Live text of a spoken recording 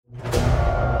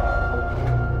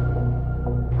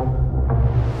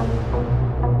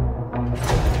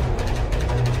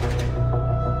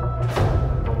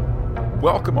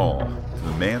Welcome all to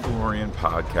the Mandalorian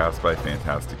podcast by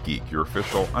Phantastic Geek, your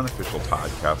official, unofficial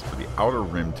podcast for the Outer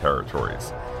Rim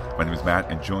territories. My name is Matt,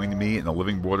 and joining me in the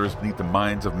living waters beneath the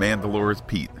mines of Mandalore is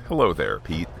Pete. Hello there,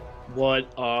 Pete.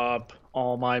 What up,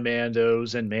 all my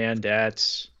Mandos and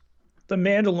Mandettes? The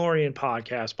Mandalorian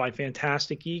podcast by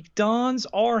Phantastic Geek dons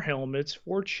our helmets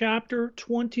for Chapter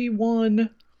 21,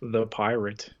 The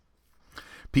Pirate.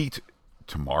 Pete,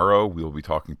 tomorrow we will be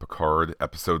talking Picard,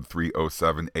 episode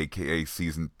 307, aka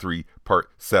season 3, part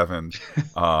 7,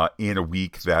 in a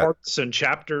week that... Parts and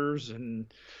chapters and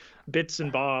bits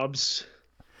and bobs.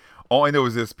 All I know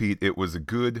is this, Pete, it was a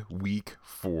good week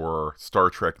for Star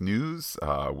Trek news,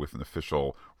 with an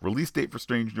official release date for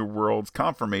Strange New Worlds,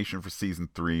 confirmation for Season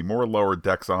 3, more Lower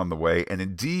Decks on the way, and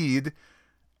indeed,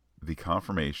 the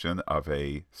confirmation of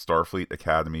a Starfleet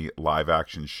Academy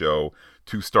live-action show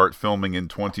to start filming in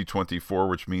 2024,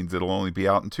 which means it'll only be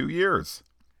out in 2 years.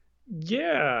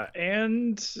 Yeah,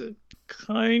 and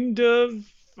kind of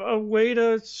a way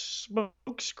to smoke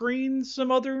screen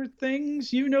some other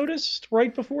things you noticed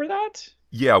right before that?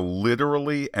 Yeah,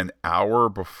 literally an hour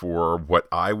before what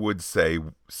I would say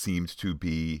seemed to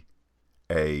be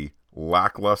a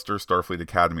lackluster Starfleet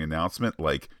Academy announcement,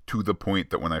 like to the point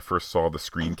that when I first saw the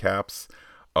screen caps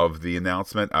of the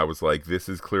announcement, I was like, this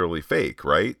is clearly fake,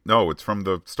 right? No, it's from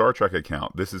the Star Trek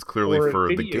account. This is clearly for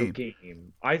the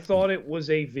game. I thought it was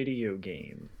a video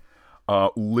game.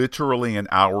 Literally an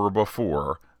hour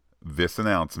before this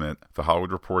announcement, The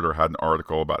Hollywood Reporter had an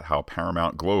article about how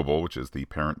Paramount Global, which is the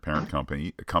parent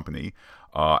company,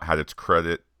 had its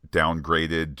credit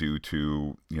downgraded due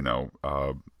to,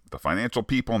 the financial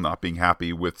people not being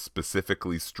happy with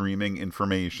specifically streaming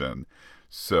information.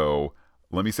 So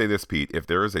let me say this, Pete. If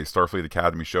there is a Starfleet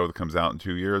Academy show that comes out in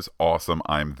 2 years, awesome,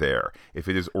 I'm there. If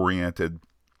it is oriented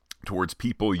towards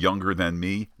people younger than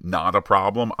me, not a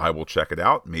problem. I will check it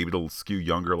out. Maybe it'll skew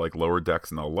younger like Lower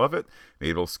Decks and I'll love it.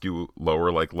 Maybe it'll skew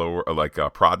lower like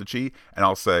Prodigy, and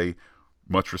I'll say,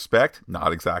 much respect,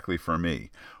 not exactly for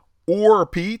me. Or,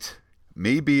 Pete,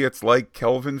 maybe it's like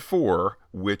Kelvin 4,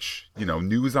 which,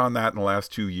 news on that in the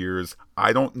last 2 years.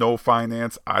 I don't know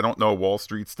finance. I don't know Wall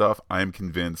Street stuff. I am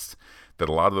convinced that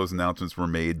a lot of those announcements were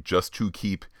made just to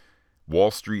keep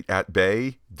Wall Street at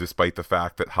bay, despite the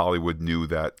fact that Hollywood knew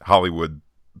that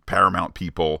Paramount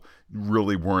people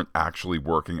really weren't actually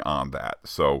working on that.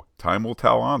 So time will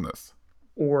tell on this.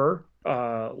 Or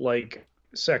like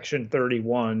Section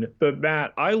 31. But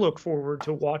Matt, I look forward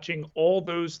to watching all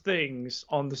those things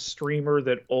on the streamer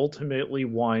that ultimately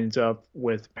winds up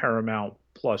with Paramount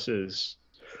Plus's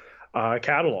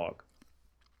catalog.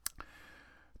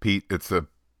 Pete, it's a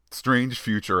strange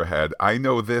future ahead. I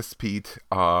know this, Pete.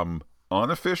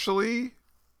 Unofficially,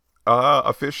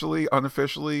 unofficially,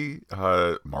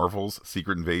 Marvel's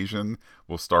Secret Invasion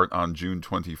will start on June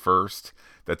 21st.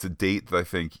 That's a date that I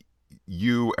think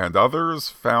you and others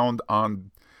found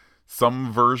on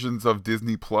some versions of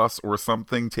Disney Plus or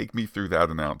something. Take me through that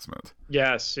announcement.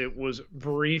 Yes, it was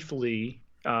briefly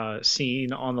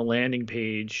seen on the landing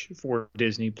page for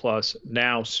Disney Plus,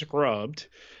 now scrubbed.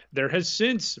 There has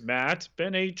since, Matt,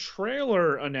 been a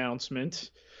trailer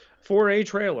announcement for a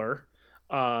trailer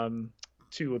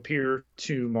to appear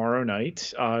tomorrow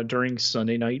night during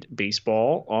Sunday Night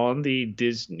Baseball on the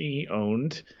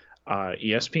Disney-owned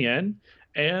ESPN.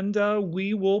 And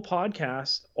we will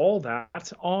podcast all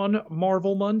that on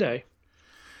Marvel Monday.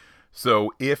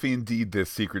 So if indeed this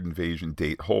Secret Invasion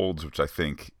date holds, which I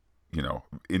think,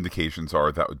 indications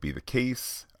are that would be the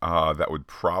case, that would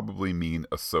probably mean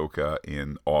Ahsoka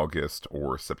in August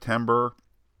or September.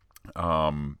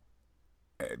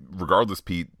 Regardless,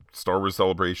 Pete, Star Wars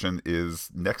Celebration is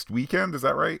next weekend. Is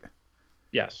that right?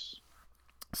 Yes.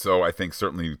 So I think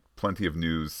certainly plenty of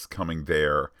news coming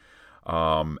there.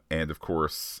 And of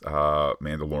course,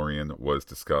 Mandalorian was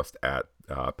discussed at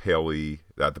the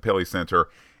Paley Center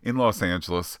in Los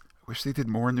Angeles. I wish they did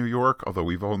more in New York, although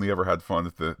we've only ever had fun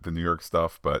at the New York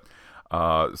stuff. But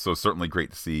so certainly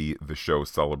great to see the show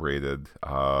celebrated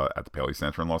at the Paley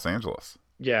Center in Los Angeles.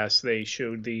 Yes, they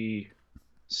showed the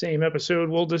same episode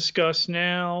we'll discuss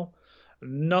now.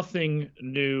 Nothing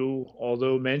new,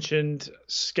 although mentioned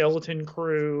Skeleton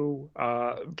Crew,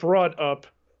 brought up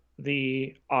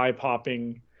the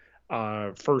eye-popping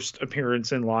first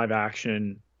appearance in live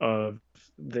action of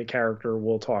the character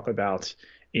we'll talk about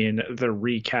in the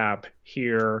recap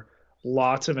here.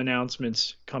 Lots of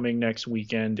announcements coming next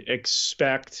weekend.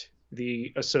 Expect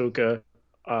the Ahsoka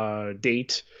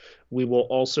date. We will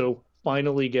also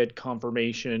finally get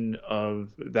confirmation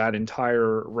of that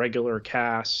entire regular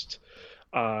cast.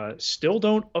 Still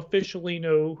don't officially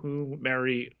know who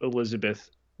Mary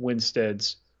Elizabeth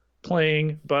Winstead's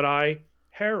playing, but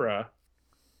Hera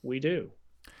we do.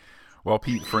 Well,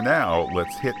 Pete, for now,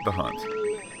 let's hit the hunt.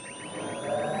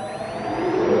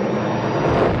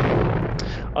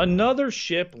 Another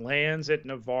ship lands at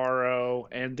Navarro,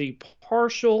 and the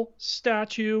partial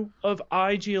statue of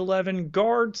IG-11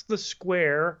 guards the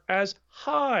square as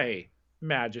High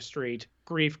Magistrate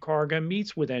Grief Karga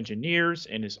meets with engineers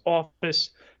in his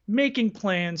office, making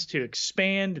plans to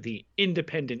expand the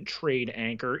independent trade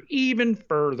anchor even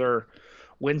further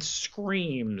when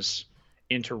screams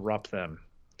interrupt them.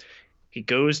 He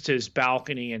goes to his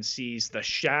balcony and sees the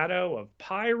shadow of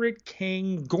Pirate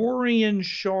King Gorian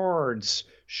Shard's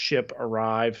ship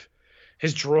arrive.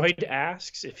 His droid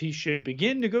asks if he should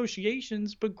begin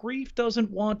negotiations, but Grief doesn't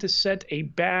want to set a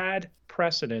bad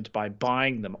precedent by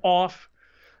buying them off.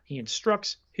 He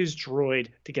instructs his droid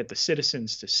to get the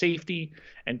citizens to safety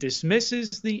and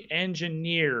dismisses the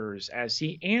engineers as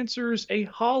he answers a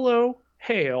hollow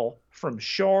hail from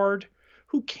Shard,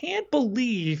 who can't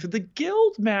believe the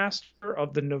guild master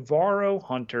of the Navarro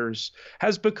Hunters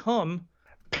has become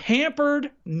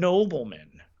pampered nobleman.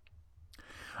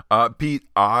 Pete,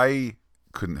 I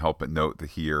couldn't help but note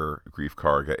that here Grief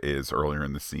Karga is earlier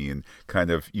in the scene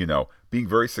kind of, being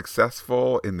very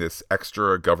successful in this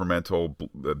extra governmental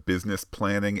business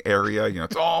planning area.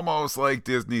 It's almost like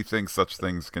Disney thinks such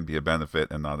things can be a benefit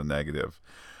and not a negative.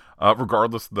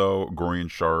 Regardless, though,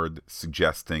 Gorian Shard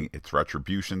suggesting it's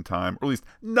retribution time, or at least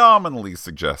nominally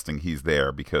suggesting he's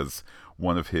there because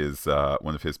one of his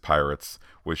pirates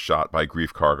was shot by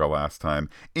Grief Karga last time.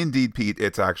 Indeed, Pete,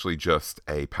 it's actually just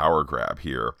a power grab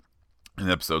here. An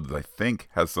episode that I think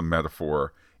has some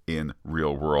metaphor in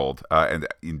real world and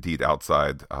indeed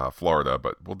outside Florida,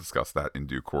 but we'll discuss that in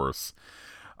due course.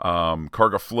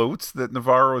 Karga floats that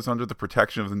Navarro is under the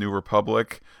protection of the New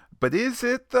Republic, but is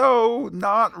it, though?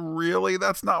 Not really.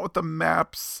 That's not what the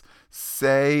maps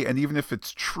say, and even if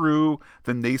it's true,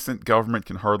 the nascent government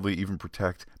can hardly even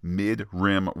protect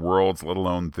mid-rim worlds, let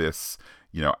alone this,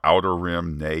 outer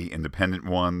rim, nay, independent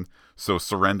one. So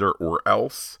surrender or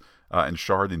else. And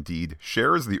Shard indeed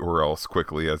shares the or else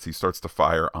quickly as he starts to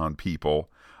fire on people,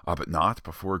 but not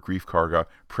before Grief Karga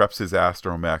preps his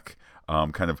astromech,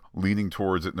 kind of leaning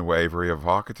towards it in a way very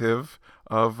evocative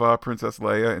of Princess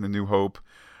Leia in A New Hope.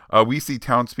 We see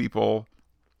townspeople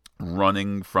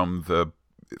running from the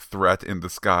threat in the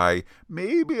sky.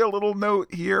 Maybe a little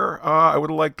note here. I would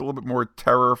have liked a little bit more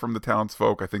terror from the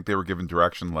townsfolk. I think they were given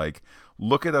direction like,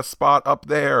 look at a spot up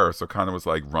there. So kind of was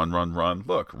like, run, run, run,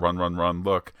 look, run, run, run,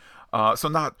 look. So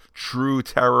not true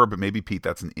terror, but maybe, Pete,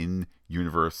 that's an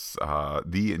in-universe,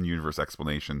 the in-universe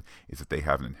explanation is that they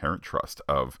have an inherent trust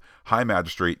of High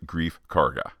Magistrate Grief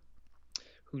Karga,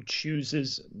 who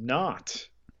chooses not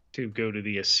to go to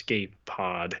the escape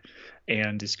pod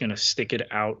and is going to stick it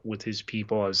out with his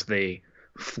people as they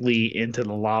flee into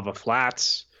the lava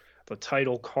flats. The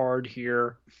title card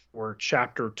here for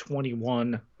Chapter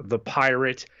 21, The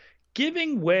Pirate,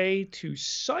 giving way to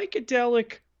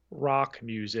psychedelic rock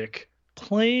music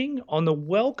playing on the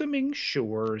welcoming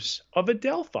shores of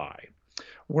Adelphi,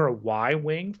 where a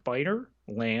Y-Wing fighter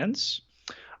lands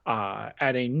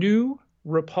at a New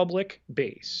Republic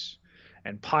base,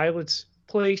 and pilots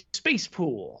play space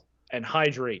pool and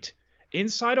hydrate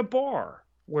inside a bar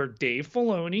where Dave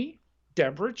Filoni,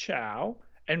 Deborah Chow,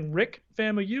 and Rick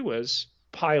Famuyiwa's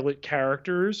pilot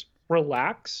characters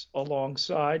relax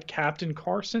alongside Captain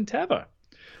Carson Teva,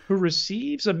 who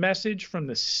receives a message from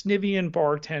the Snivian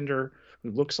bartender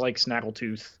who looks like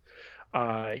Snaggletooth.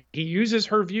 He uses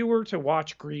her viewer to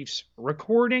watch Grief's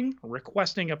recording,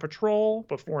 requesting a patrol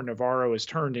before Navarro is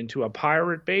turned into a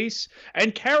pirate base.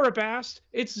 And Carabast,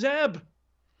 it's Zeb.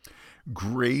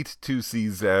 Great to see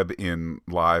Zeb in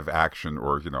live action,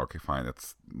 or, okay, fine,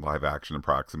 it's live action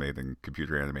approximating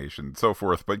computer animation and so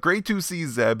forth, but great to see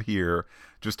Zeb here.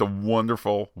 Just a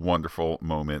wonderful, wonderful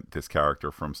moment, this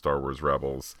character from Star Wars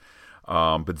Rebels.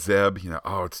 But Zeb,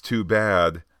 it's too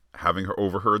bad. Having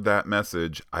overheard that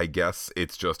message, I guess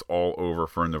it's just all over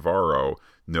for Navarro.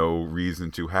 No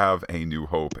reason to have A New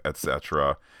Hope,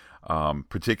 etc.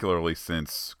 Particularly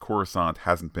since Coruscant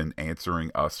hasn't been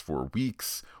answering us for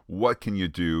weeks. What can you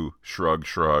do? Shrug,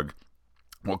 shrug.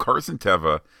 Well, Carson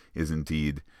Teva is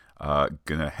indeed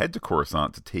going to head to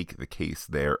Coruscant to take the case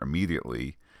there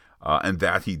immediately. And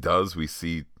that he does. We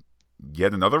see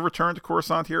yet another return to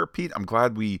Coruscant here. Pete, I'm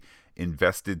glad we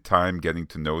invested time getting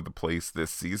to know the place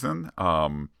this season,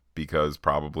 because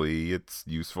probably it's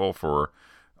useful for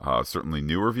certainly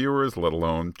newer viewers, let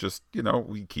alone just,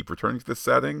 we keep returning to this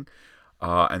setting.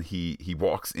 And he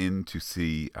walks in to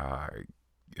see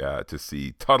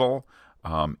Tuttle,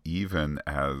 even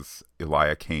as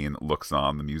Elia Kane looks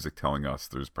on, the music telling us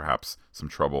there's perhaps some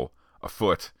trouble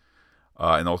afoot.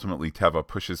 And ultimately, Teva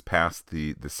pushes past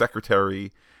the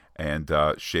secretary and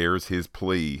shares his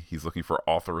plea. He's looking for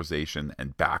authorization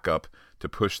and backup to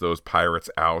push those pirates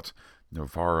out.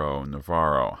 Navarro,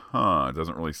 it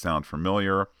doesn't really sound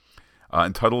familiar.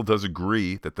 And Tuttle does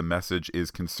agree that the message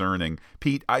is concerning.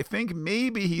 Pete, I think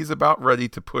maybe he's about ready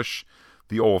to push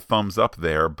the old thumbs up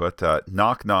there, but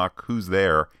knock, knock, who's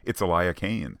there? It's Elia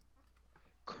Kane.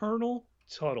 Colonel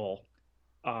Tuttle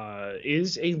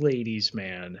is a ladies'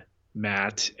 man,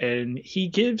 Matt, and he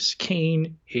gives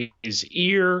Kane his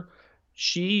ear.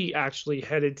 She actually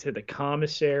headed to the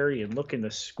commissary and looking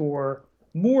to score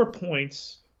more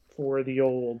points for the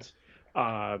old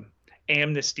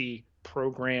amnesty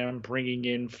program, bringing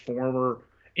in former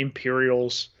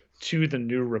Imperials to the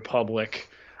New Republic.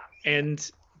 And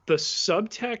the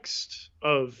subtext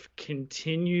of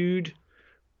continued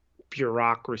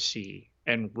bureaucracy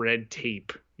and red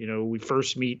tape. We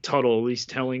first meet Tuttle, at least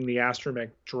telling the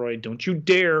astromech droid, don't you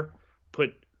dare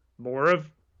put more of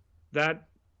that,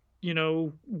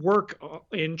 work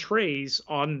in trays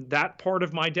on that part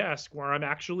of my desk where I'm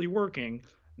actually working.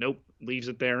 Nope, leaves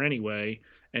it there anyway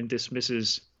and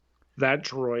dismisses that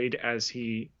droid as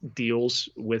he deals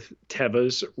with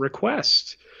Teva's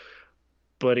request.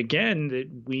 But again, that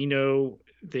we know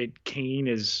that Kane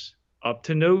is up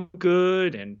to no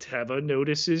good, and Teva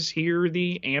notices here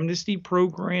the amnesty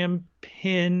program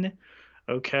pin.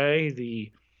 Okay,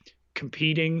 the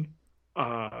competing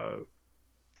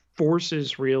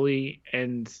forces really,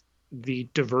 and the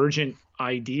divergent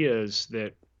ideas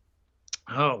that,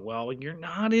 oh, well, you're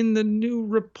not in the New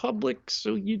Republic,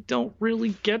 so you don't really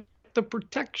get the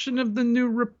protection of the New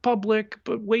Republic.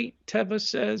 But wait, Teva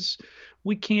says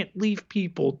we can't leave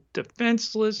people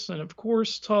defenseless. And of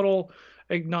course, Tuttle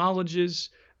acknowledges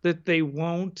that they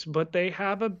won't, but they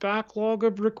have a backlog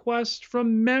of requests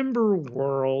from member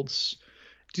worlds.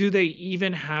 Do they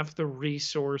even have the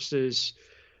resources?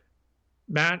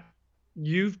 Matt,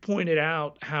 you've pointed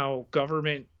out how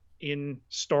government in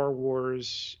Star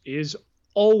Wars is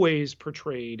always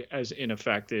portrayed as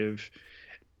ineffective.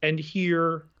 And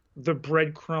here, the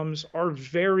breadcrumbs are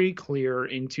very clear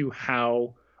into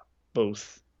how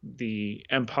both the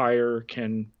Empire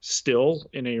can still,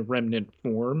 in a remnant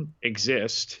form,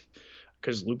 exist,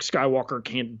 because Luke Skywalker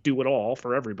can't do it all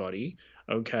for everybody,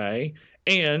 okay?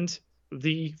 And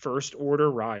the First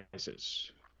Order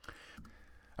rises.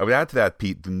 I would add to that,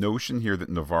 Pete, the notion here that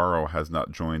Navarro has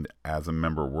not joined as a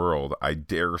member world, I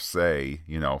dare say,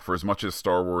 for as much as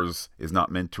Star Wars is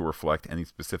not meant to reflect any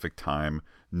specific time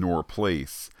nor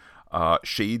place,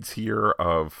 shades here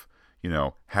of,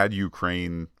 had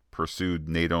Ukraine pursued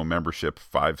NATO membership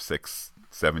 5, 6,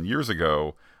 7 years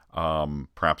ago,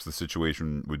 perhaps the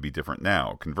situation would be different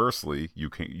now. Conversely,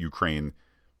 Ukraine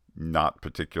not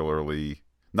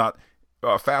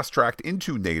fast-tracked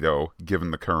into NATO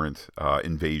given the current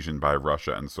invasion by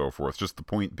Russia and so forth. Just the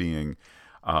point being,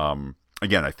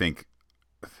 again, I think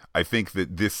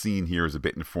that this scene here is a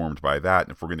bit informed by that.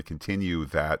 And if we're going to continue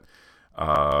that,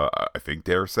 I think,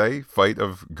 dare say, fight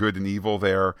of good and evil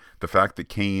there, the fact that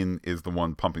Kane is the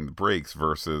one pumping the brakes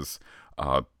versus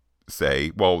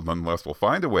say, well, nonetheless, we'll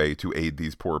find a way to aid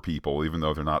these poor people, even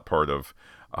though they're not part of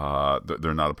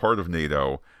they're not a part of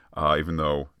NATO, even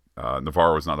though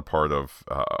Navarro is not a part of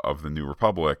the New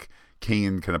Republic.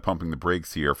 Kane kind of pumping the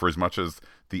brakes here. For as much as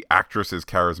the actress is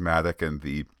charismatic and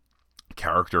the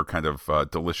character kind of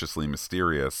deliciously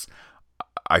mysterious,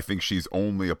 I think she's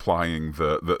only applying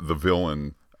the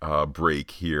villain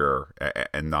brake here,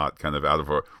 and not kind of out of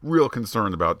a real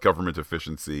concern about government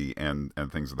efficiency and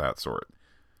things of that sort.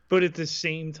 But at the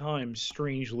same time,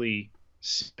 strangely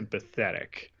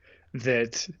sympathetic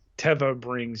that Teva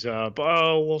brings up,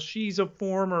 oh, well, she's a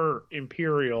former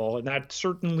Imperial, and that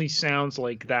certainly sounds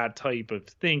like that type of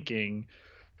thinking.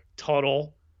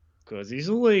 Tuttle, because he's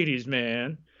a ladies'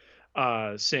 man,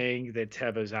 saying that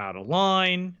Teva's out of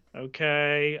line.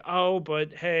 Okay. Oh,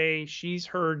 but hey, she's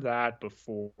heard that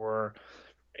before.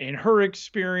 In her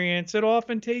experience, it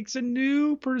often takes a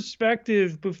new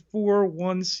perspective before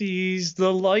one sees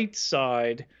the light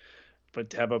side. But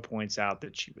Teva points out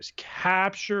that she was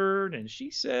captured, and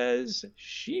she says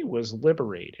she was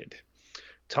liberated.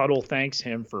 Tuttle thanks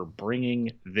him for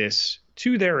bringing this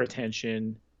to their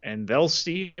attention, and they'll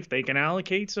see if they can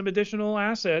allocate some additional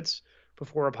assets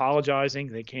before apologizing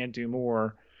they can't do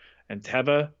more. And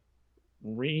Teva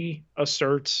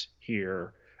reasserts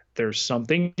here there's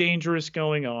something dangerous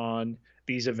going on.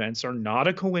 These events are not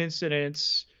a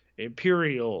coincidence.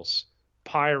 Imperials,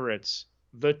 pirates,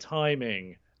 the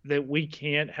timing, that we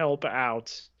can't help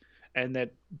out, and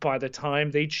that by the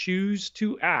time they choose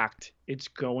to act, it's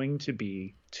going to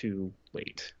be too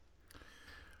late.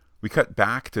 We cut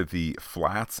back to the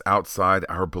flats outside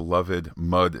our beloved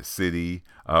Mud City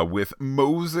with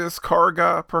Moses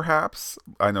Karga, perhaps.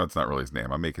 I know it's not really his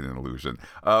name. I'm making an illusion.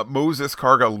 Moses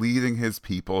Karga leading his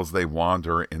people as they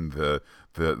wander in the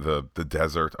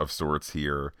desert of sorts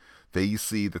here. They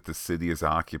see that the city is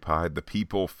occupied. The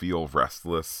people feel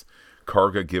restless.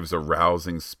 Karga gives a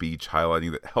rousing speech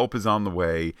highlighting that help is on the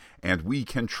way and we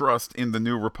can trust in the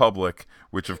new republic,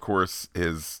 which of course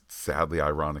is sadly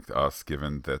ironic to us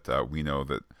given that we know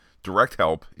that direct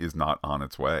help is not on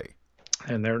its way.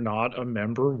 And they're not a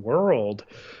member world.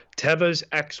 Teva's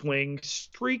X-Wing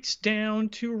streaks down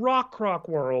to Rock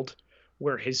World,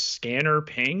 where his scanner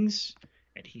pings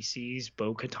and he sees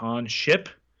Bo-Katan's ship.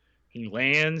 He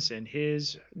lands and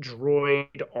his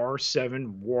droid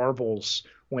R7 warbles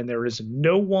when there is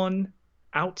no one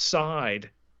outside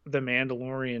the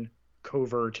Mandalorian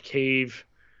covert cave.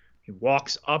 He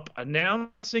walks up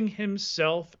announcing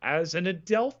himself as an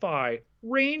Adelphi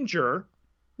Ranger,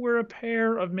 where a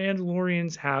pair of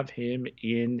Mandalorians have him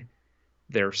in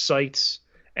their sights.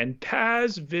 And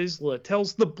Paz Vizsla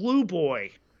tells the Blue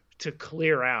Boy to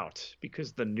clear out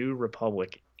because the New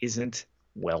Republic isn't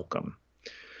welcome.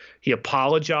 He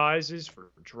apologizes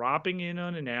for dropping in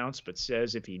unannounced, but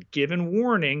says if he'd given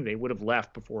warning, they would have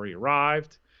left before he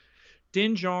arrived.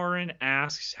 Din Djarin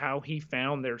asks how he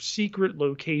found their secret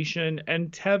location,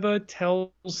 and Teva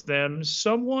tells them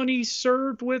someone he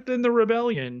served with in the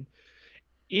rebellion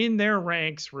in their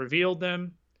ranks revealed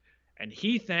them, and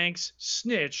he thanks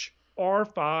Snitch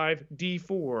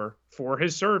R5D4 for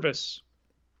his service.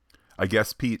 I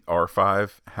guess Pete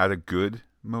R5 had a good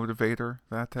motivator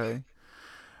that day.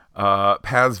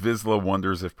 Paz Vizsla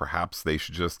wonders if perhaps they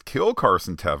should just kill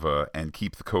Carson Teva and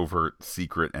keep the covert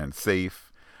secret and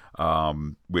safe.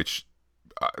 Which,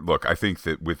 look, I think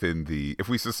that within if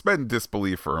we suspend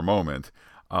disbelief for a moment,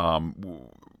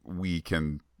 we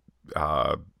can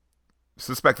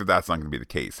suspect that that's not going to be the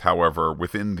case. However,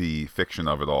 within the fiction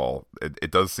of it all,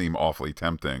 it does seem awfully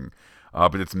tempting.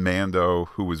 But it's Mando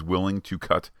who is willing to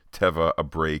cut Teva a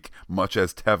break, much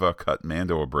as Teva cut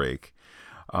Mando a break.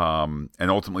 And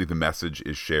ultimately the message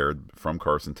is shared from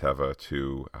Carson Teva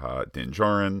to Din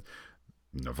Djarin,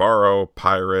 Navarro,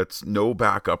 pirates, no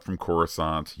backup from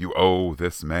Coruscant, you owe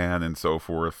this man, and so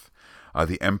forth.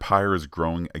 The Empire is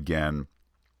growing again,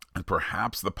 and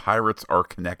perhaps the pirates are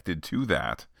connected to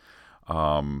that.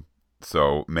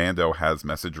 So Mando has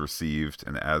message received,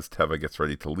 and as Teva gets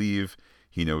ready to leave,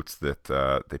 he notes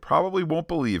that they probably won't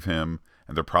believe him,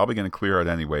 and they're probably going to clear out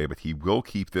anyway, but he will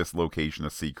keep this location a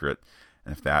secret.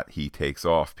 And if that, he takes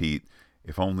off. Pete,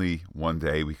 if only one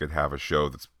day we could have a show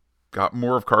that's got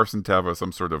more of Carson Teva,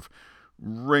 some sort of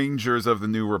Rangers of the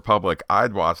New Republic,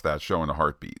 I'd watch that show in a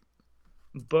heartbeat.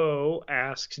 Bo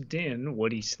asks Din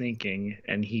what he's thinking,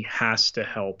 and he has to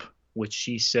help, which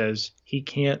she says he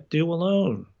can't do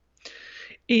alone.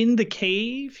 In the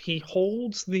cave, he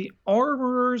holds the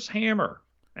Armorer's hammer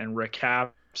and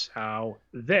recaps how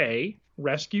they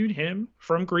rescued him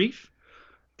from Greef.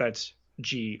 That's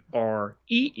Greef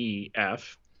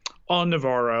on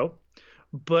Navarro,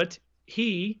 but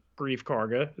he, Greef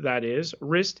Karga, that is,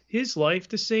 risked his life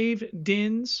to save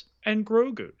Din's and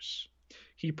Grogu's.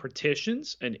 He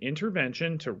petitions an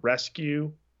intervention to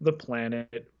rescue the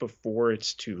planet before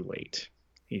it's too late.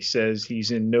 He says he's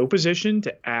in no position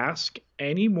to ask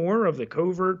any more of the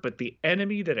covert, but the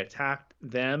enemy that attacked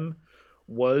them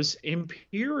was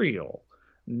Imperial,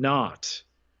 not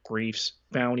Greef's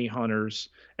bounty hunters,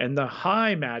 and the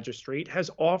High Magistrate has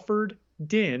offered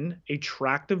Din a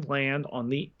tract of land on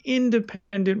the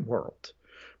independent world.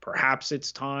 Perhaps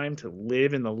it's time to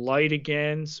live in the light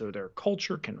again so their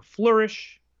culture can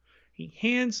flourish. He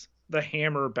hands the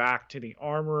hammer back to the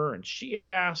armorer, and she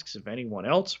asks if anyone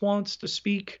else wants to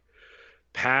speak.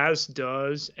 Paz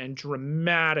does, and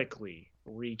dramatically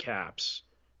recaps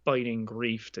fighting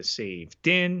Greef to save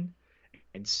Din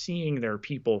and seeing their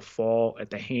people fall at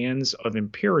the hands of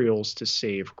Imperials to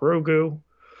save Grogu.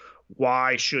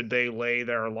 Why should they lay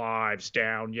their lives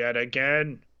down yet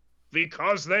again?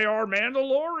 Because they are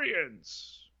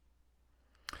Mandalorians.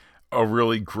 A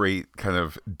really great kind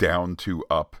of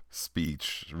down-to-up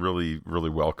speech, really, really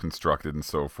well constructed and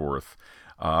so forth.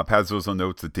 Paz Vizsla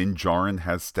notes that Din Djarin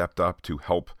has stepped up to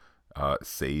help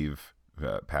save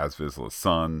Paz Vizsla's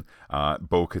son.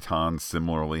 Bo-Katan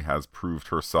similarly has proved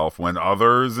herself when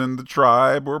others in the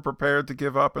tribe were prepared to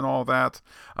give up and all that.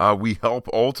 We help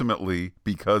ultimately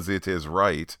because it is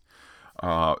right.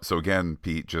 So again,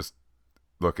 Pete, just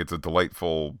look, it's a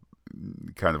delightful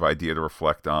kind of idea to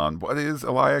reflect on. What is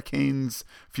Elia Kane's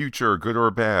future, good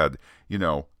or bad? You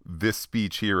know, this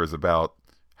speech here is about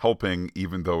helping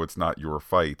even though it's not your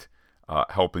fight.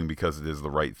 helping because it is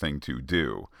the right thing to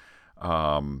do.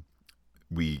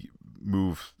 We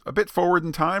move a bit forward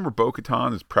in time where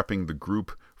Bo-Katan is prepping the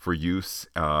group for use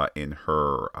in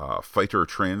her fighter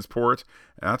transport.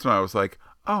 And that's when I was like,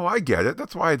 oh, I get it.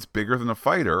 That's why it's bigger than a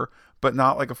fighter, but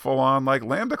not like a full-on like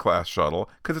Lambda class shuttle,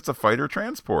 because it's a fighter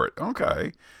transport.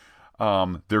 Okay.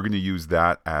 They're going to use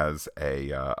that as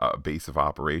a base of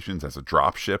operations, as a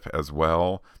drop ship as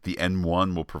well. The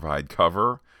N1 will provide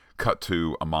cover. Cut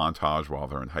to a montage while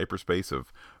they're in hyperspace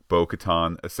of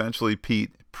Bo-Katan, essentially,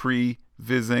 Pete,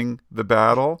 pre-vising the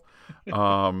battle.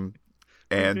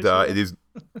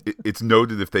 It's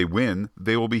noted if they win,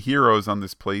 they will be heroes on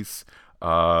this place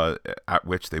at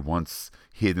which they once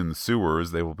hid in the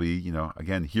sewers. They will be,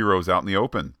 again, heroes out in the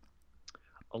open.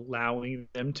 Allowing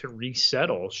them to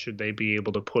resettle should they be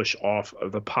able to push off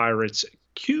of the pirates'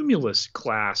 Cumulus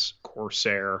class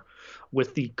Corsair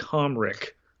with the Comric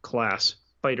class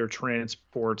fighter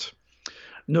transport.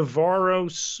 Navarro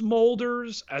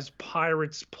smolders as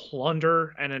pirates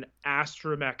plunder and an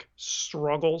astromech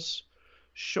struggles.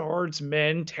 Shard's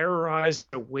men terrorize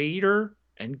the waiter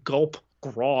and gulp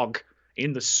grog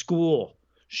in the school,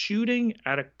 shooting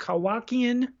at a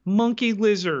Kawakian monkey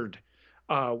lizard.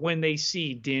 When they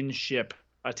see Din's ship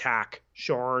attack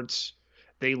Shards,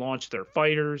 they launch their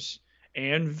fighters,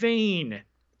 and Vane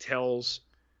tells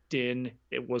Din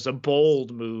it was a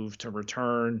bold move to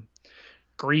return.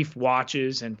 Greef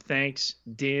watches and thanks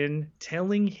Din,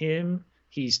 telling him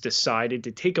he's decided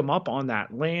to take him up on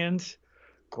that land.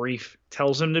 Greef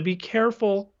tells him to be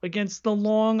careful against the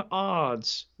long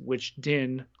odds, which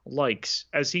Din likes,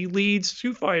 as he leads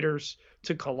two fighters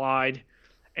to collide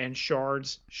and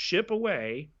Shards ship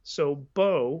away so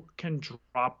Bo can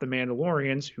drop the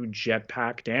Mandalorians who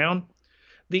jetpack down.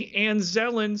 The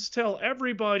Anzellans tell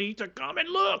everybody to come and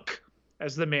look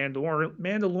as the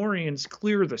Mandalorians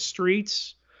clear the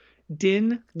streets.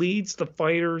 Din leads the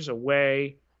fighters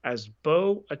away as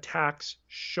Bo attacks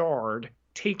Shard,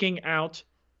 taking out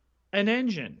an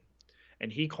engine,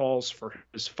 and he calls for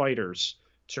his fighters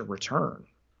to return.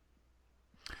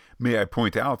 May I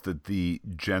point out that the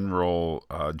general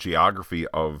geography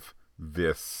of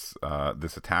this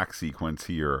attack sequence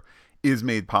here is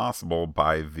made possible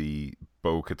by the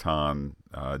Bo-Katan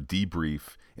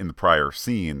debrief in the prior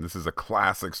scene. This is a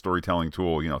classic storytelling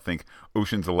tool. Think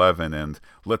Ocean's 11 and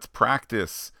let's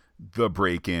practice the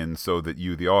break-in so that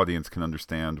you, the audience, can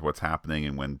understand what's happening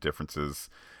and when differences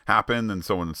happen and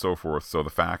so on and so forth. So the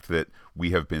fact that we,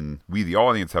 the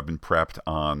audience, have been prepped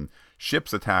on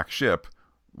ships attack ship.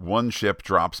 One ship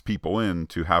drops people in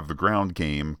to have the ground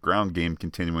game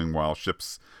continuing while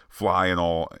ships fly and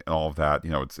all of that.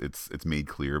 It's made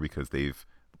clear because they've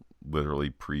literally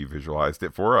pre-visualized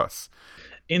it for us.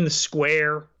 In the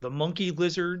square, the monkey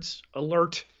lizards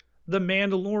alert the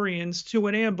Mandalorians to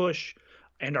an ambush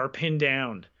and are pinned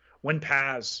down. When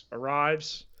Paz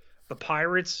arrives, the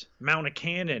pirates mount a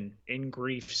cannon in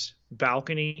Greef's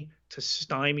balcony to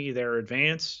stymie their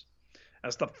advance.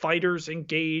 As the fighters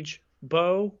engage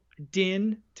Bo,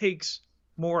 Din takes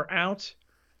more out,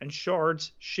 and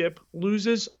Shard's ship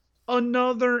loses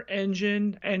another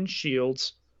engine and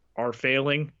shields are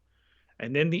failing.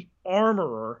 And then the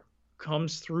armorer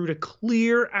comes through to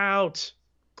clear out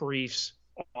Greef's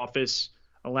office,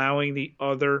 allowing the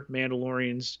other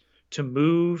Mandalorians to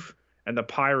move, and the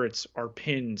pirates are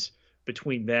pinned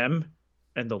between them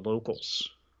and the locals.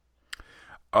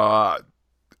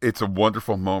 It's a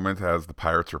wonderful moment as the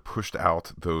pirates are pushed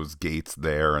out those gates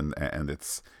there, and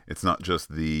it's not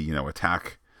just the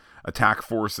attack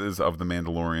forces of the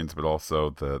Mandalorians, but also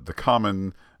the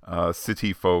common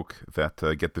city folk that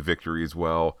get the victory as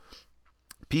well.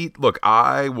 Pete, look,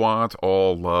 I want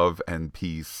all love and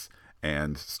peace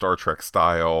and Star Trek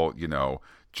style,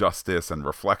 justice and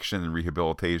reflection and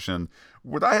rehabilitation.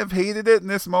 Would I have hated it in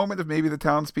this moment if maybe the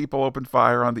townspeople opened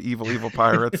fire on the evil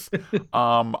pirates?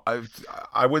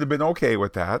 I would have been okay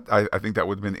with that. I think that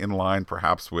would have been in line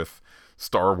perhaps with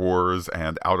Star Wars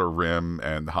and Outer Rim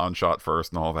and Han shot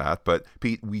first and all that. But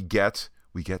Pete, we get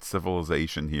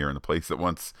civilization here in a place that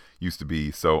once used to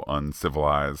be so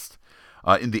uncivilized.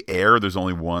 In the air, there's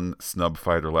only one snub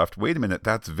fighter left. Wait a minute,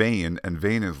 that's Vane, and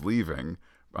Vane is leaving.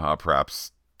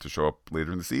 Perhaps to show up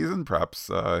later in the season, perhaps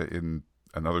in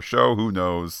another show, who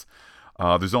knows.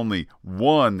 There's only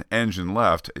one engine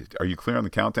left. Are you clear on the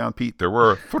countdown, Pete? There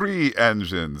were 3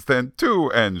 engines, then 2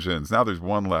 engines. Now there's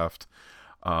one left.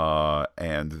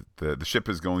 And the ship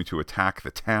is going to attack the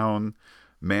town.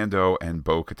 Mando and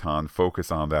Bo-Katan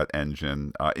focus on that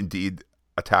engine. Indeed,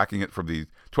 attacking it from the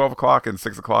 12 o'clock and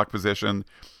 6 o'clock position.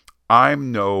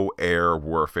 I'm no air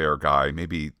warfare guy.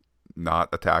 Maybe not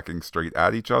attacking straight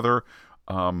at each other.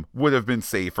 would have been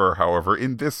safer. However,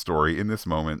 in this story, in this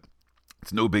moment,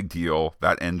 it's no big deal.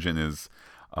 That engine is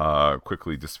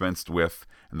quickly dispensed with,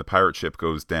 and the pirate ship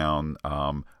goes down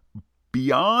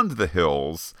beyond the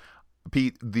hills.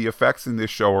 Pete, the effects in this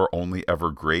show are only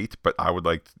ever great, but I would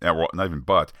like, well, not even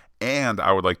but, and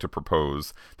I would like to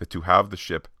propose that to have the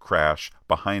ship crash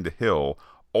behind a hill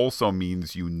also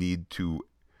means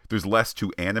there's less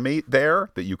to animate there,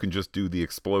 that you can just do the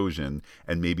explosion,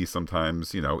 and maybe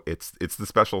sometimes, it's the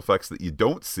special effects that you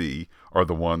don't see are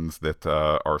the ones that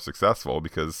are successful,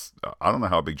 because I don't know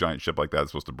how a big giant ship like that is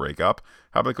supposed to break up.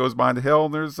 How about it goes behind a hill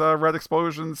and there's red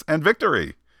explosions and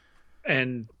victory?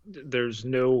 And there's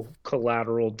no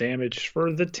collateral damage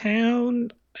for the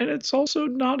town, and it's also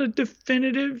not a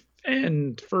definitive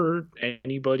end for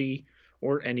anybody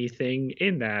or anything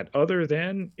in that, other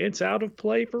than it's out of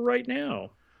play for right now.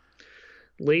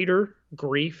 Later,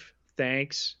 Greef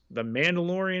thanks the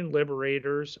Mandalorian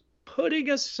liberators, putting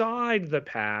aside the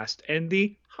past, and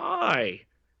the High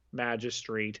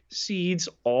Magistrate cedes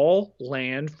all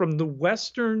land from the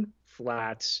Western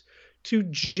Flats to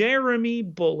Jeremy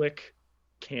Bulloch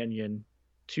Canyon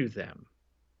to them.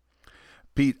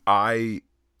 Pete, I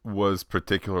was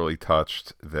particularly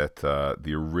touched that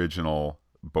the original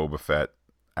Boba Fett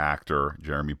actor,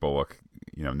 Jeremy Bulloch,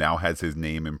 now has his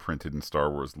name imprinted in Star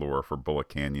Wars lore for Bulloch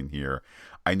Canyon here.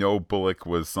 I know Bulloch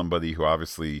was somebody who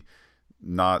obviously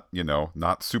not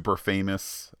super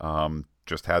famous,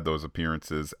 just had those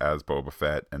appearances as Boba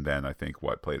Fett, and then I think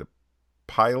played a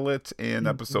pilot in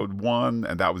episode 1,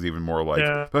 and that was even more like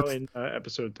in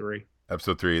episode 3.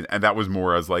 Episode 3, and that was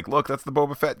more as like, look, that's the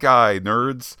Boba Fett guy,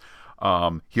 nerds.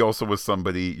 He also was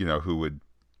somebody who would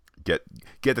get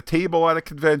a table at a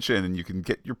convention, and you can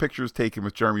get your pictures taken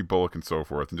with Jeremy Bulloch and so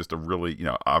forth, and just a really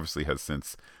obviously has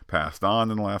since passed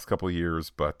on in the last couple of years,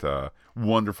 but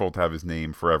wonderful to have his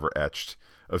name forever etched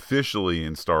officially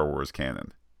in Star Wars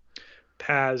canon.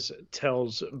 Paz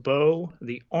tells Bo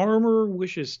the armorer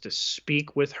wishes to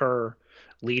speak with her,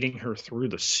 leading her through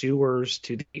the sewers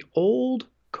to the old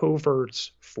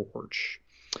Covert's forge.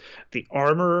 The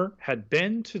armorer had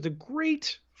been to the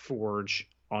Great Forge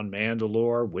on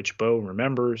Mandalore, which Bo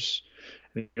remembers.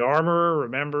 The armorer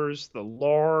remembers the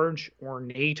large,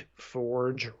 ornate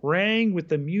forge rang with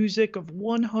the music of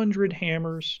 100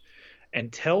 hammers,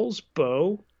 and tells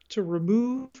Bo to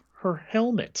remove her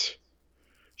helmet.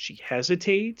 She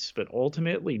hesitates, but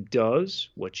ultimately does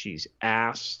what she's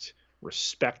asked,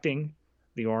 respecting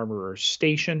the armorer's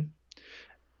station.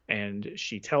 And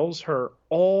she tells her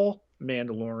all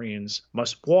Mandalorians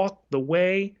must walk the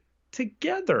way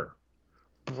together,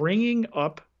 bringing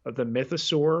up the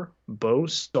mythosaur Bo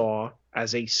saw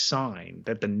as a sign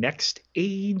that the next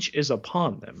age is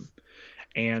upon them.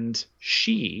 And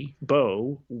she,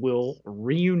 Bo, will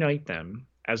reunite them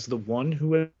as the one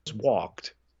who has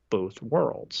walked both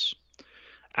worlds.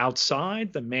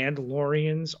 Outside, the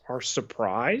Mandalorians are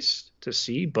surprised to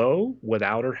see Bo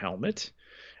without her helmet,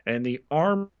 and the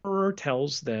armorer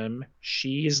tells them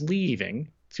she is leaving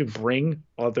to bring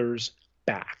others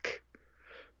back.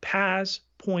 Paz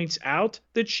points out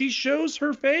that she shows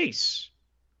her face,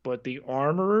 but the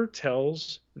armorer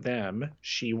tells them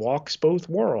she walks both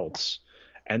worlds,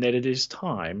 and that it is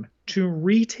time to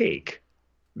retake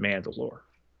Mandalore.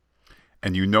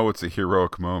 And it's a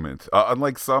heroic moment.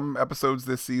 Unlike some episodes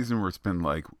this season where it's been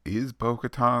like, is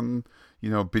Bo-Katan,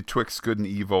 betwixt good and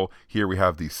evil? Here we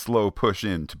have the slow push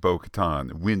in to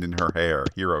Bo-Katan, wind in her hair,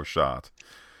 hero shot.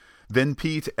 Then,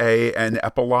 Pete, an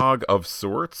epilogue of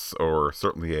sorts, or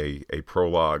certainly a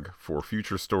prologue for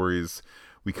future stories.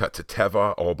 We cut to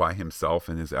Teva all by himself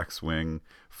in his X-Wing,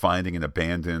 finding an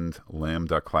abandoned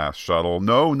Lambda-class shuttle.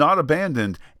 No, not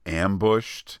abandoned,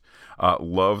 ambushed.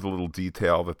 Love the little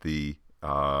detail that the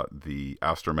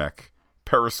astromech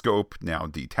periscope now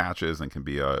detaches and can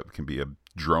be a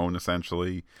drone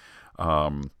essentially.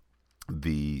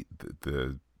 The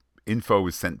info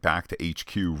is sent back to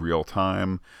HQ real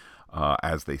time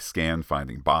as they scan,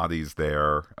 finding bodies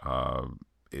there.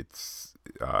 It's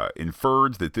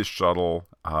inferred that this shuttle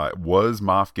was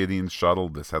Moff Gideon's shuttle.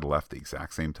 This had left the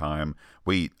exact same time.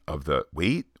 Wait,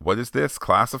 what is this?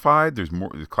 Classified? There's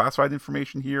classified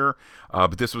information here.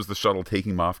 But this was the shuttle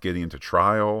taking Moff Gideon to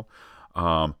trial.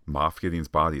 Moff Gideon's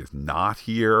body is not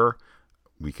here.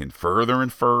 We can further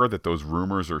infer that those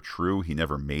rumors are true. He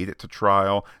never made it to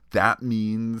trial. That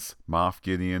means Moff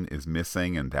Gideon is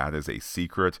missing, and that is a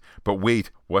secret. But wait,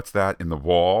 what's that in the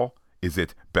wall? Is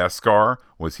it Beskar?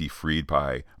 Was he freed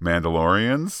by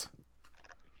Mandalorians?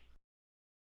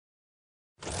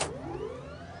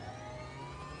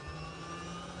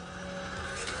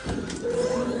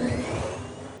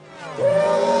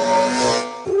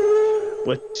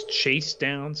 Let's chase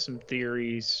down some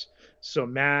theories. So,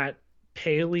 Matt,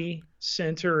 Paley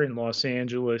Center in Los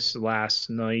Angeles last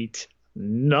night,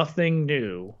 nothing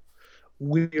new.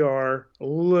 We are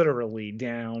literally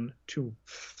down to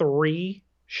 3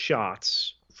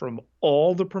 shots from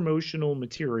all the promotional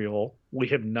material we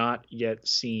have not yet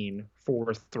seen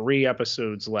for 3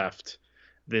 episodes left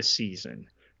this season,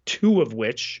 2 of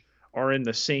which are in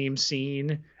the same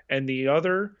scene, and the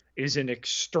other is an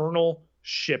external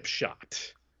ship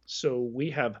shot. So we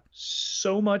have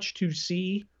so much to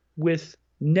see with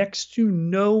next to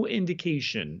no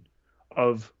indication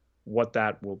of what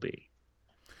that will be.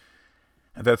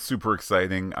 And that's super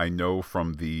exciting. I know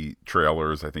from the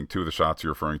trailers, I think 2 of the shots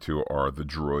you're referring to are the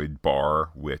droid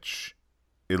bar, which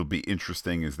it'll be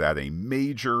interesting. Is that a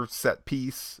major set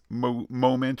piece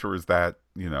moment, or is that,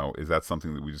 is that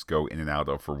something that we just go in and out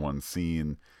of for one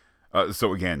scene?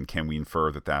 So again, can we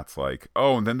infer that that's like,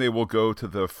 oh, and then they will go to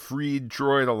the Freed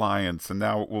Droid Alliance, and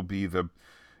now it will be the,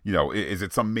 is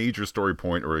it some major story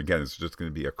point, or again, it's just going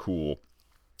to be a cool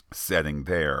setting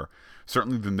there?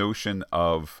 Certainly the notion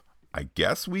of, I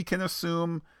guess we can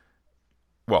assume,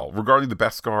 well, regarding the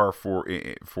Beskar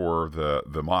for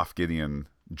the Moff Gideon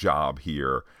job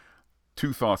here,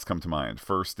 2 thoughts come to mind.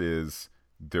 First is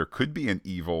there could be an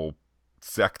evil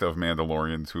sect of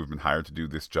Mandalorians who have been hired to do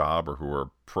this job, or who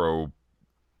are pro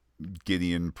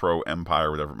Gideon, pro Empire,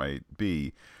 whatever it might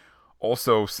be.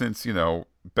 Also, since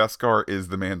Beskar is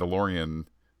the Mandalorian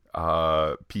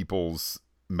people's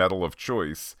metal of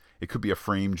choice, it could be a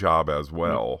frame job as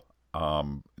well.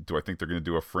 Do I think they're going to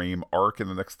do a frame arc in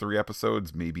the next 3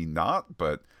 episodes? Maybe not,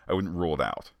 but I wouldn't rule it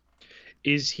out.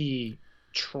 Is he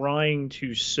trying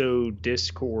to sow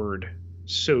discord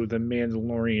so the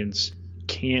Mandalorians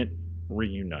can't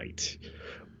reunite?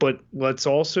 But let's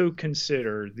also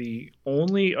consider the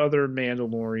only other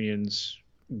Mandalorians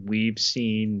we've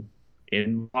seen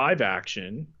in live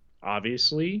action,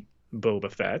 obviously,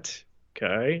 Boba Fett.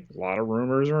 Okay. A lot of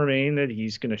rumors remain that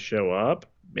he's going to show up.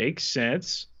 Makes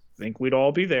sense. Think we'd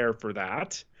all be there for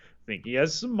that. Think he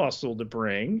has some muscle to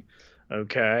bring.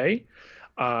 Okay.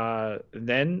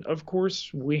 Then, of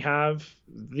course, we have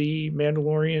the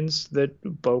Mandalorians that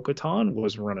Bo-Katan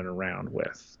was running around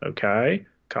with. Okay.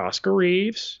 Koska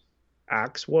Reeves,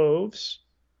 Axe Woves,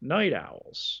 Night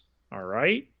Owls. All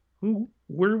right. Who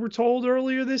we were told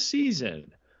earlier this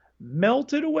season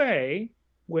melted away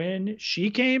when she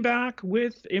came back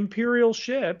with Imperial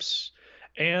ships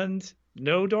and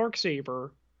no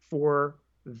Darksaber for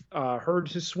her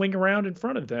to swing around in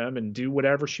front of them and do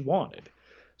whatever she wanted.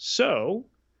 So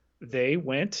they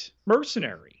went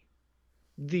mercenary.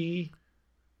 The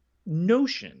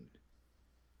notion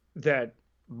that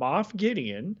Moff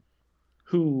Gideon,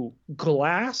 who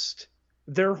glassed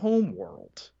their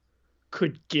homeworld,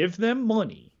 could give them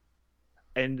money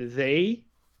and they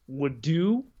would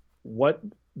do what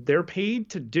they're paid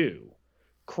to do,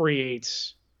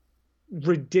 creates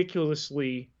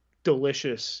ridiculously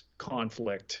delicious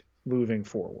conflict moving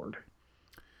forward.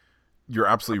 You're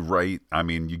absolutely right. I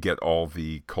mean, you get all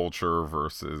the culture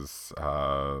versus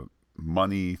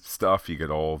money stuff. You get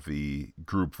all the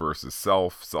group versus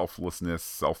selflessness,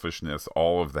 selfishness,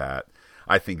 all of that.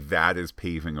 I think that is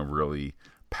paving a really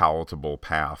palatable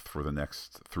path for the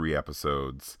next 3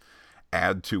 episodes.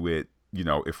 Add to it,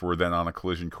 if we're then on a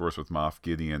collision course with Moff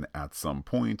Gideon at some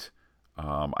point,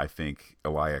 I think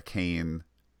Elia Kane,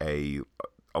 a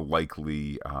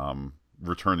likely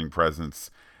returning presence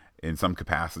in some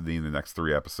capacity in the next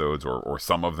 3 episodes, or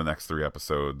some of the next 3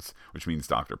 episodes, which means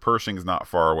Dr. Pershing is not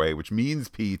far away, which means,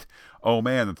 Pete, oh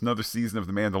man, it's another season of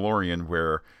The Mandalorian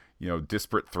where,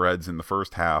 disparate threads in the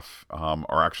first half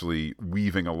are actually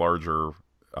weaving a larger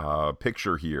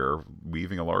picture here,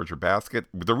 weaving a larger basket.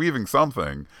 They're weaving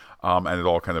something, and it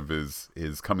all kind of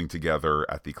is coming together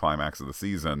at the climax of the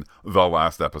season, the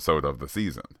last episode of the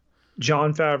season.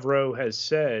 Jon Favreau has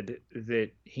said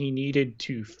that he needed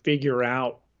to figure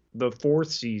out the 4th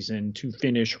season to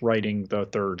finish writing the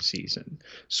 3rd season.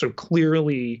 So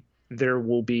clearly there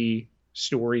will be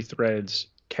story threads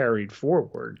carried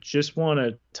forward. Just want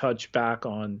to touch back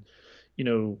on,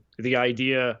 the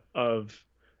idea of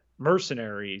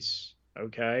mercenaries,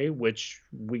 okay, which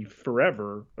we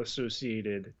forever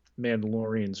associated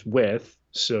Mandalorians with.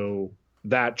 So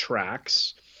that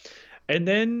tracks. And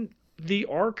then the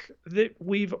arc that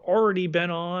we've already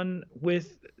been on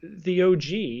with the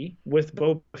OG, with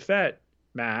Boba Fett,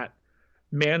 Matt,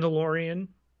 Mandalorian,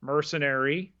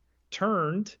 mercenary,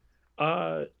 turned,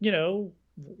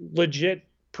 legit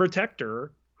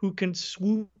protector who can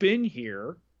swoop in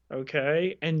here,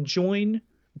 okay, and join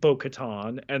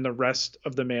Bo-Katan and the rest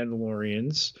of the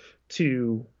Mandalorians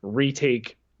to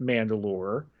retake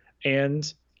Mandalore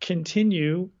and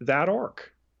continue that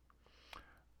arc.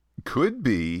 Could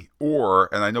be, or,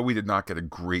 and I know we did not get a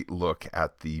great look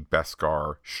at the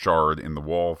Beskar shard in the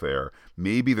wall there.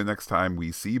 Maybe the next time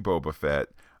we see Boba Fett,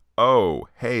 oh,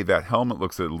 hey, that helmet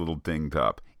looks a little dinged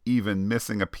up. Even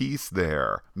missing a piece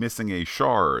there, missing a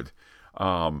shard.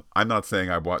 I'm not saying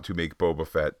I want to make Boba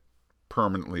Fett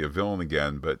permanently a villain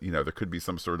again, but there could be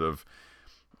some sort of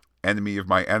enemy of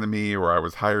my enemy, or I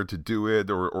was hired to do it,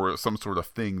 or some sort of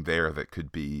thing there that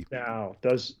could be. Now,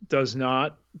 does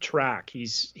not track.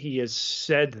 He has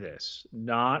said this,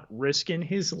 not risking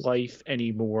his life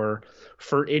anymore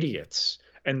for idiots.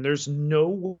 And there's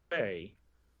no way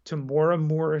Tamora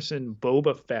Morrison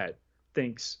Boba Fett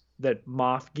thinks that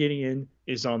Moff Gideon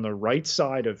is on the right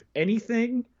side of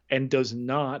anything and does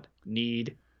not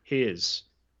need his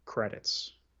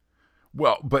credits.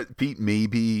 Well, but Pete,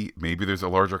 maybe there's a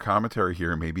larger commentary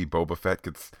here. Maybe Boba Fett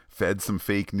gets fed some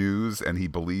fake news, and he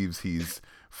believes he's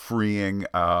freeing,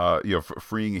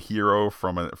 freeing a hero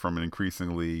from an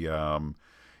increasingly,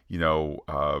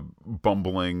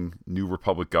 bumbling New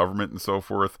Republic government and so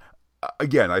forth.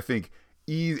 Again, I think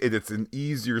it's an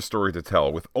easier story to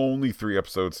tell with only 3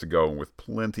 episodes to go and with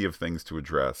plenty of things to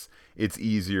address. It's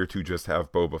easier to just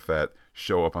have Boba Fett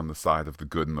show up on the side of the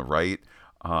good and the right.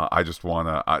 I just want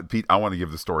to, Pete, I want to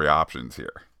give the story options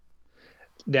here.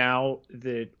 Now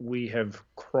that we have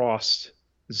crossed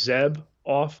Zeb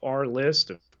off our list,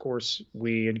 of course,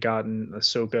 we had gotten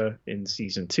Ahsoka in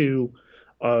season 2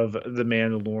 of The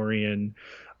Mandalorian.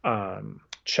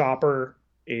 Chopper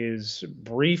is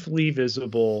briefly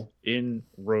visible in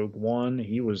Rogue One.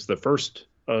 He was the first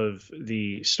of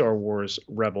the Star Wars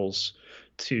rebels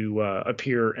to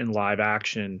appear in live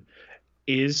action.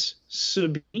 Is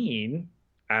Sabine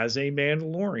as a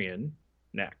Mandalorian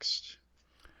next?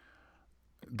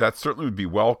 That certainly would be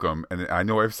welcome. And I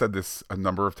know I've said this a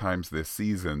number of times this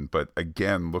season, but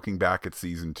again, looking back at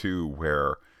season 2,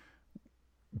 where,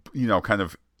 kind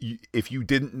of, if you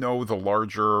didn't know the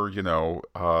larger,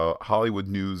 Hollywood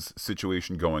news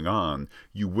situation going on,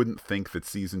 you wouldn't think that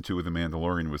season 2 of The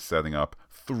Mandalorian was setting up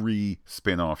 3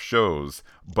 spin-off shows,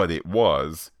 but it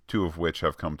was, 2 of which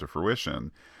have come to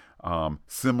fruition.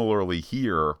 Similarly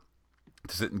here,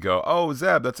 to sit and go, oh,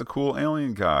 Zeb, that's a cool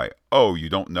alien guy. Oh, you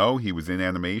don't know he was in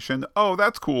animation? Oh,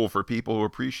 that's cool for people who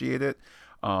appreciate it.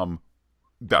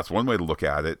 That's one way to look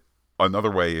at it. Another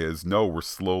way is, no, we're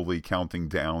slowly counting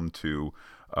down to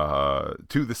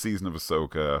the season of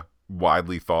Ahsoka,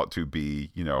 widely thought to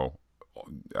be,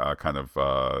 kind of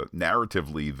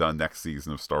narratively the next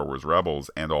season of Star Wars Rebels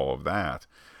and all of that.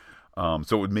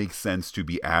 So it would make sense to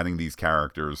be adding these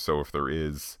characters. So if there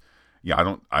is, I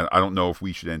don't know if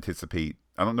we should anticipate.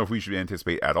 I don't know if we should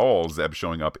anticipate at all Zeb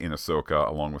showing up in Ahsoka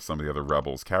along with some of the other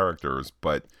Rebels characters,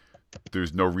 but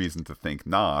there's no reason to think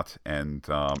not. And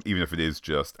even if it is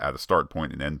just at a start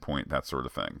point and end point, that sort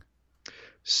of thing.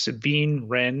 Sabine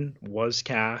Wren was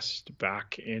cast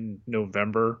back in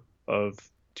November of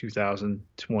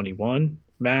 2021.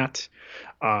 Matt,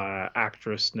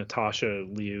 actress Natasha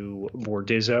Liu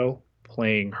Bordizzo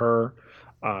playing her.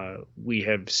 We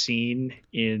have seen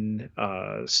in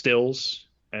stills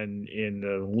and in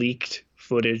the leaked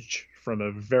footage from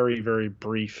a very, very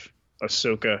brief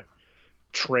Ahsoka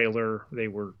trailer. They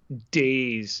were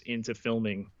days into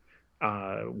filming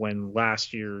when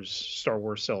last year's Star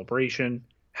Wars Celebration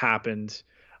happened.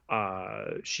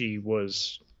 She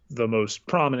was the most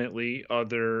prominently,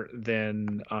 other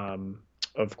than,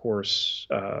 of course,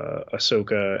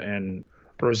 Ahsoka and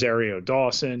Rosario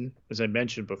Dawson. As I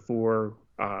mentioned before,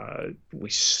 we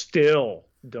still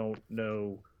don't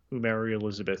know who Mary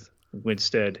Elizabeth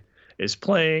Winstead is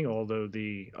playing, although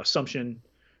the assumption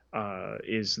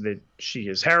is that she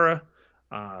is Hera.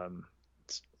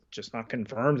 It's just not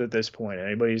confirmed at this point.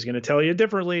 Anybody's going to tell you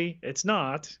differently, it's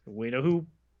not. We know who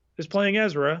is playing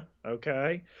Ezra.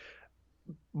 Okay.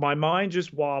 My mind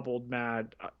just wobbled,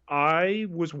 Matt. I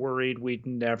was worried we'd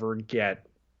never get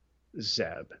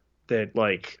Zeb. That,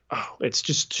 like, oh, it's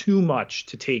just too much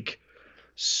to take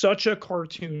such a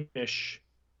cartoonish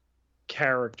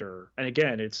character. And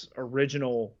again, it's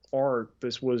original art.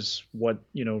 This was what,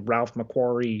 Ralph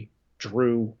McQuarrie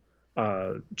drew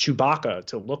Chewbacca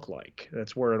to look like.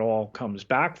 That's where it all comes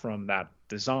back from, that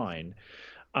design.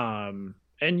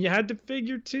 And you had to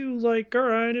figure too, like, all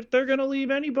right, if they're going to leave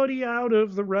anybody out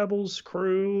of the Rebels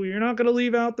crew, you're not going to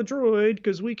leave out the droid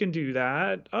because we can do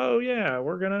that. Oh, yeah,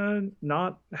 we're going to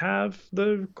not have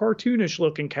the cartoonish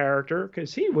looking character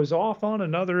because he was off on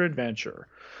another adventure.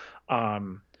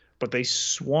 But they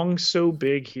swung so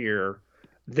big here.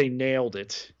 They nailed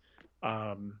it.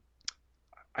 I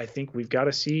think we've got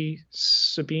to see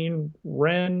Sabine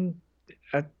Wren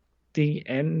at the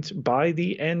end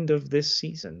of this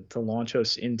season to launch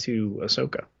us into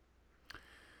Ahsoka.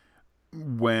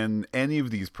 When any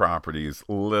of these properties,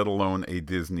 let alone a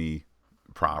Disney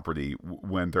property,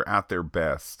 when they're at their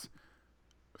best,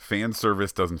 fan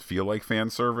service doesn't feel like fan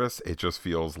service. It just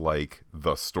feels like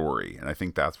the story. And I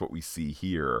think that's what we see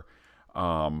here.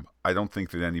 I don't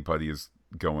think that anybody is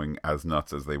going as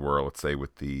nuts as they were, let's say,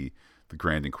 with the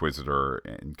Grand Inquisitor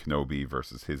and Kenobi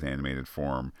versus his animated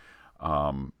form.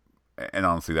 And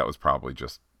honestly, that was probably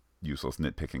just useless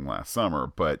nitpicking last summer.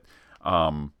 But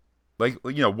like,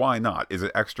 why not? Is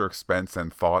it extra expense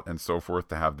and thought and so forth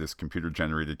to have this computer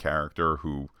generated character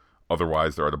who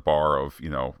otherwise they're at a bar of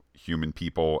human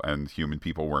people and human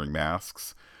people wearing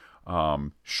masks?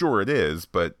 Sure, it is,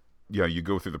 but you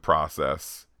go through the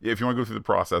process. If you want to go through the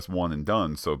process one and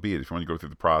done, so be it. If you want to go through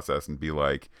the process and be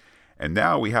like, and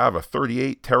now we have a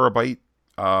 38 terabyte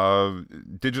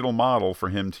digital model for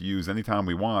him to use anytime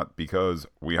we want because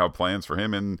we have plans for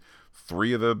him in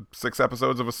 3 of the 6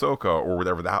 episodes of Ahsoka or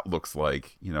whatever that looks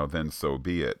like, then so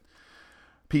be it.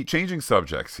 Pete, changing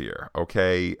subjects here,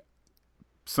 okay?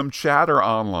 Some chatter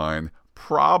online,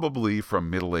 probably from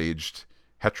middle-aged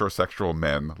heterosexual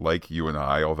men like you and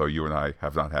I, although you and I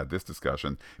have not had this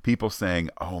discussion, people saying,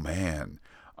 oh man,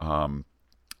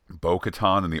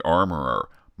 Bo-Katan and the Armorer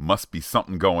must be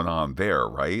something going on there,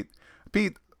 right?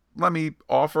 Pete, let me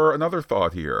offer another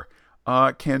thought here.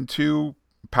 Can 2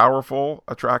 powerful,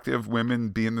 attractive women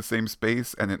be in the same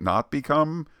space and it not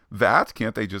become that?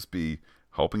 Can't they just be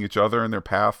helping each other in their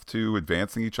path to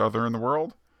advancing each other in the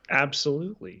world?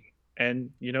 Absolutely. And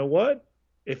you know what?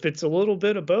 If it's a little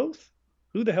bit of both,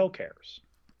 who the hell cares?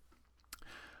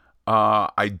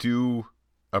 I do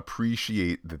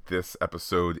appreciate that this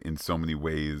episode in so many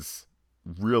ways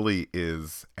really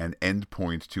is an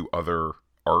endpoint to other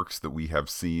arcs that we have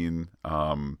seen.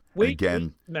 Wait,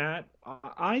 Matt.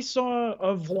 I saw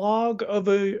a vlog of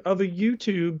a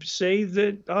YouTube say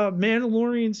that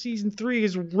Mandalorian season 3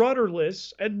 is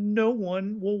rudderless and no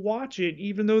one will watch it,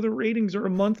 even though the ratings are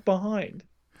a month behind.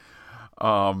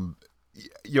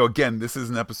 Again, this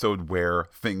is an episode where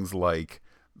things like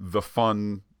the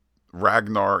fun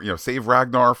Ragnar, save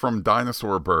Ragnar from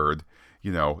Dinosaur Bird,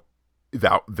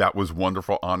 that was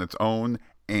wonderful on its own,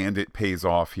 and it pays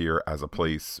off here as a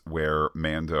place where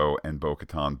Mando and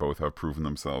Bo-Katan both have proven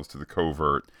themselves to the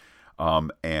covert,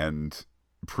 and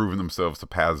proven themselves to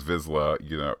Paz Vizsla,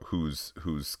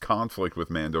 whose conflict with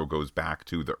Mando goes back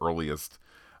to the earliest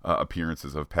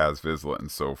appearances of Paz Vizsla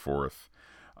and so forth.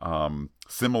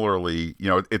 Similarly,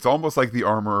 it's almost like the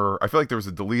Armorer. I feel like there was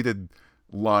a deleted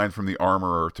line from the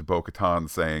Armorer to Bo-Katan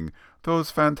saying,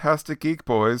 "Those fantastic geek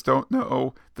boys don't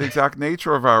know the exact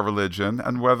nature of our religion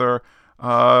and whether,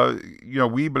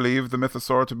 we believe the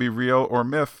mythosaur to be real or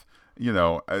myth."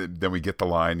 Then we get the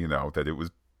line, that it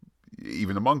was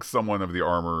even amongst someone of the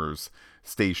Armorer's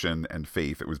station and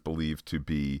faith, it was believed to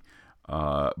be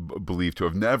believed to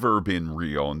have never been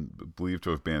real and believed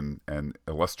to have been an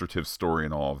illustrative story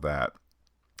and all of that.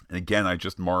 And again, I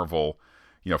just marvel,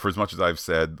 for as much as I've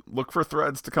said, look for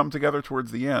threads to come together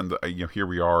towards the end. Here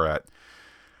we are at,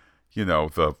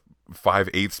 the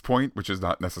 5/8 point, which is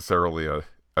not necessarily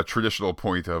a traditional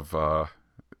point of, well,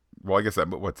 I guess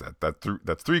what's that?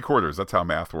 That's 3/4. That's how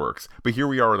math works. But here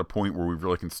we are at a point where we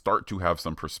really can start to have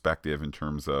some perspective in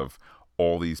terms of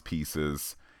all these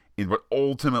pieces in what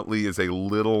ultimately is a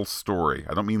little story.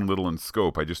 I don't mean little in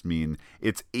scope. I just mean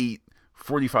it's 8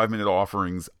 45-minute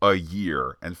offerings a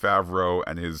year. And Favreau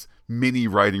and his mini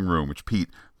writing room, which Pete,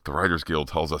 the Writers Guild,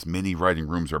 tells us mini writing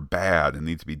rooms are bad and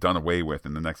need to be done away with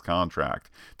in the next contract.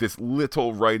 This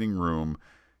little writing room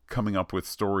coming up with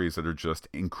stories that are just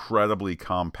incredibly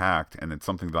compact. And it's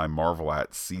something that I marvel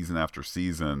at season after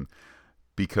season,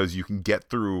 because you can get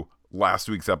through last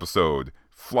week's episode,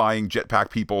 flying jetpack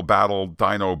people battle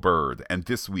Dino Bird, and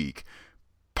this week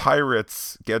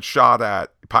pirates get shot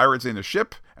at, pirates in a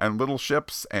ship and little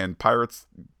ships, and pirates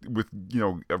with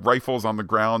rifles on the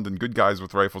ground and good guys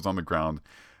with rifles on the ground.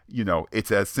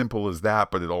 It's as simple as that,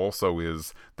 but it also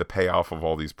is the payoff of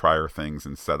all these prior things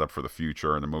and set up for the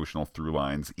future and emotional through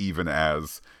lines, even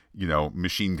as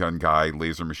machine gun guy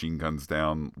laser machine guns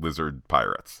down lizard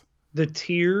pirates. The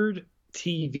tiered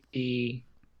TV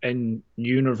and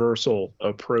Universal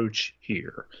approach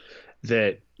here,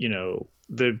 that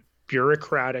the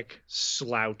bureaucratic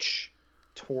slouch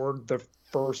toward the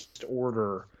First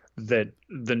Order that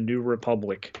the New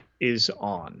Republic is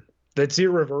on, that's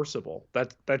irreversible.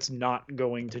 That's not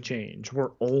going to change.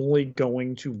 We're only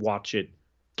going to watch it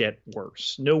get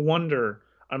worse. No wonder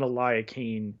an Elia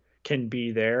Kane can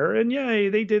be there, and yay,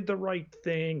 they did the right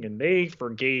thing and they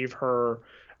forgave her.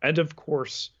 And of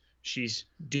course, she's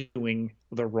doing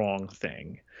the wrong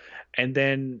thing. And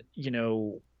then,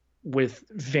 with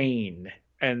Vane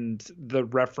and the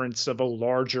reference of a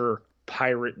larger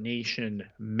pirate nation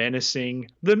menacing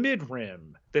the mid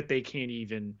rim that they can't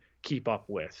even keep up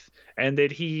with, and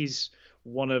that he's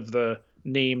one of the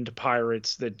named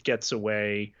pirates that gets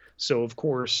away. So, of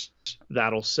course,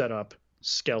 that'll set up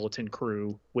Skeleton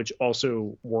Crew, which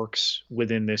also works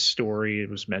within this story. It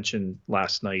was mentioned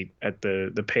last night at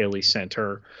the Paley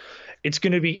Center. It's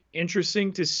going to be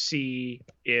interesting to see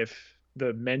if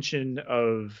the mention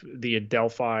of the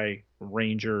Adelphi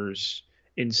Rangers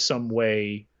in some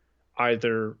way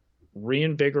either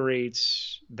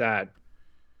reinvigorates that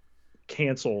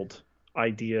canceled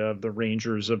idea of the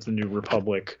Rangers of the New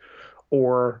Republic,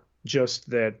 or just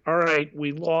that, all right,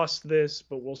 we lost this,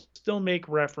 but we'll still make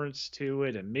reference to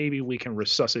it and maybe we can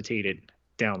resuscitate it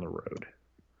down the road.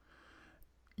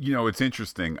 It's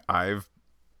interesting. I've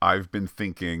been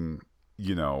thinking,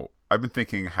 I've been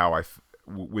thinking how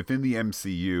within the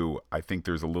MCU, I think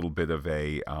there's a little bit of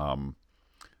a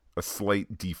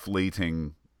slight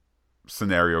deflating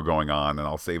scenario going on, and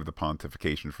I'll save the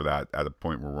pontification for that at a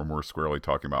point where we're more squarely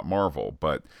talking about Marvel.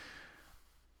 But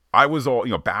I was all,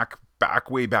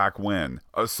 way back when,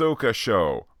 Ahsoka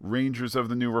show, Rangers of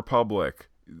the New Republic.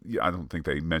 Yeah, I don't think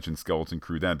they mentioned Skeleton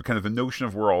Crew then, but kind of the notion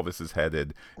of where all this is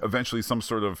headed. Eventually, some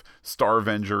sort of Star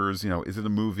Avengers. Is it a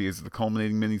movie? Is it the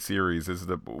culminating miniseries? Is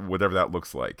it whatever that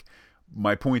looks like?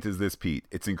 My point is this, Pete.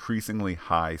 It's increasingly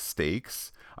high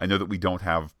stakes. I know that we don't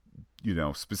have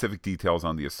specific details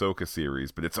on the Ahsoka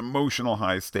series, but it's emotional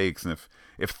high stakes. And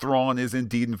if Thrawn is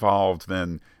indeed involved,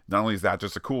 then not only is that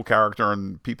just a cool character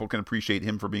and people can appreciate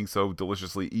him for being so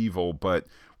deliciously evil, but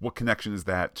what connection is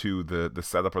that to the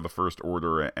setup of the First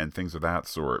Order and things of that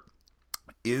sort?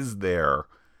 Is there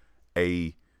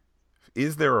a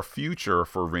future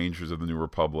for Rangers of the New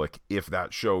Republic if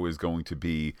that show is going to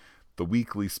be the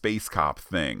weekly space cop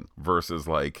thing versus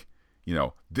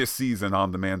this season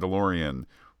on The Mandalorian,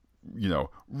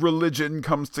 religion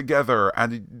comes together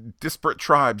and disparate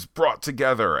tribes brought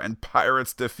together and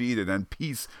pirates defeated and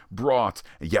peace brought,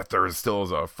 yet there is still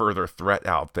a further threat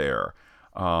out there.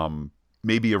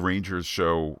 Maybe a Rangers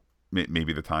show,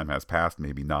 maybe the time has passed,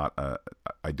 maybe not.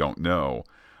 I don't know.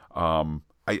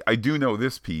 I do know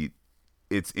this, Pete.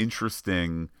 It's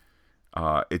interesting.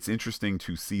 It's interesting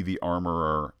to see the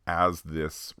Armorer as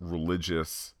this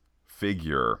religious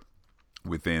figure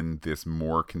within this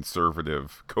more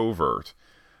conservative covert,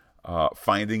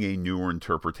 finding a newer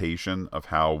interpretation of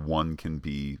how one can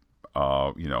be,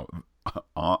 on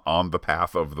the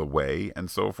path of the way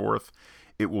and so forth.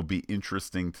 It will be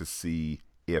interesting to see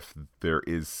if there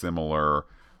is similar,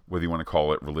 whether you want to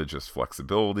call it religious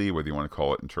flexibility, whether you want to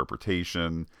call it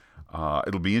interpretation.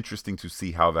 It'll be interesting to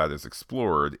see how that is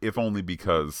explored, if only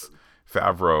because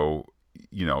Favreau,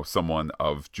 someone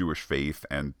of Jewish faith,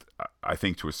 and I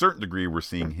think to a certain degree we're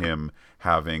seeing him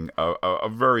having a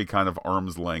very kind of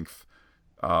arm's length,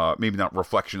 maybe not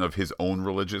reflection of his own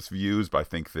religious views, but I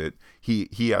think that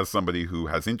he as somebody who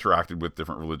has interacted with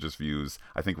different religious views,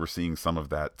 I think we're seeing some of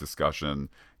that discussion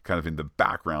kind of in the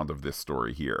background of this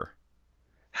story here.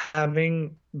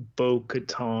 Having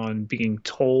Bo-Katan being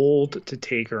told to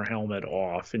take her helmet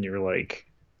off, and you're like,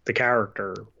 the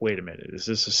character, wait a minute, is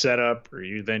this a setup? Are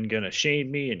you then going to shame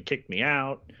me and kick me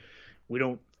out? We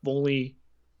don't fully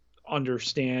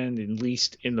understand, at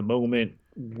least in the moment,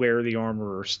 where the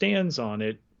Armorer stands on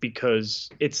it, because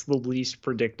it's the least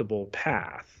predictable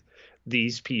path.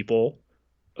 These people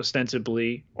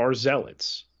ostensibly are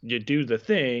zealots. You do the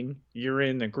thing, you're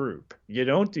in the group. You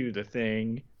don't do the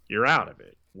thing, you're out of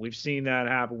it. We've seen that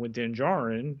happen with Din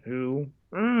Djarin, who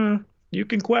you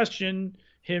can question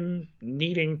him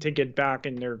needing to get back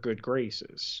in their good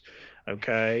graces.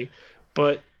 Okay.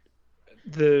 But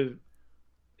it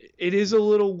is a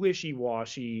little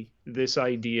wishy-washy, this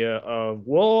idea of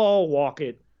we'll all walk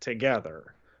it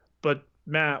together. But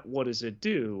Matt, what does it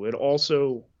do? It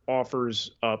also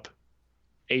offers up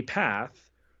a path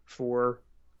for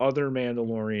other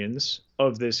Mandalorians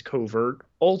of this covert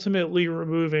ultimately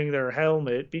removing their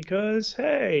helmet because,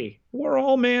 hey, we're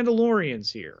all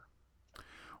Mandalorians here.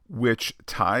 Which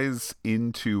ties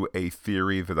into a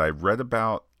theory that I read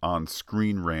about on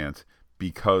Screen Rant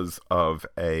because of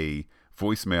a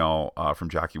voicemail from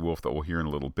Jackie Wolf that we'll hear in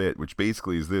a little bit, which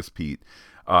basically is this, Pete.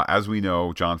 As we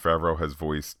know, Jon Favreau has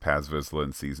voiced Paz Vizsla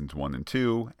in seasons 1 and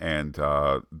 2, and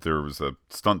there was a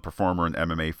stunt performer and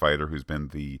MMA fighter who's been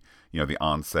the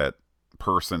on-set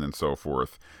person and so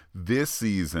forth. This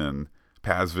season,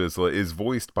 Paz Vizsla is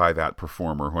voiced by that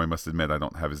performer, who I must admit I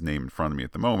don't have his name in front of me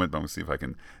at the moment, but I'm going to see if I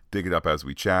can dig it up as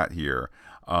we chat here.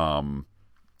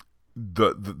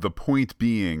 the point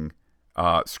being,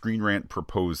 Screen Rant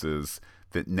proposes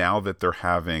that now that they're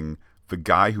having the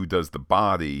guy who does the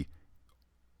body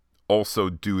also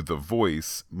do the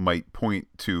voice might point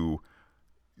to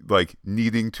like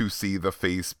needing to see the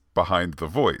face behind the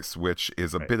voice, which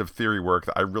is a Right. bit of theory work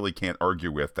that I really can't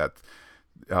argue with. That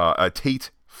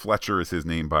Tate Fletcher is his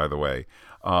name, by the way.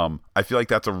 I feel like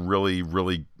that's a really,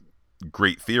 really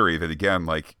great theory. That again,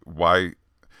 like, why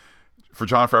for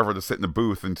Jon Favreau to sit in a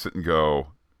booth and sit and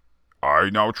go,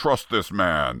 I now trust this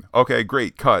man. Okay,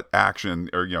 great. Cut, action,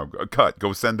 or cut.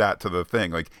 Go send that to the thing.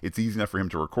 Like, it's easy enough for him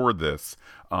to record this.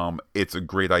 It's a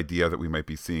great idea that we might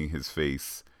be seeing his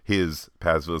face, his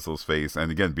Paz Vizsla's face,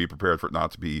 and again, be prepared for it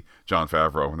not to be Jon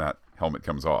Favreau when that helmet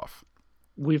comes off.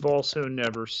 We've also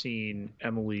never seen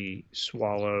Emily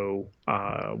Swallow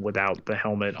without the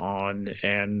helmet on,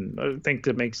 and I think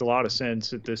that makes a lot of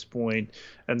sense at this point,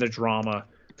 and the drama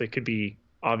that could be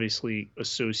obviously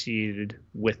associated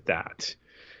with that.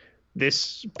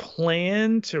 This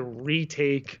plan to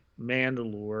retake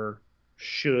Mandalore,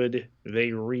 should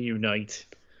they reunite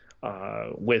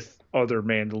with other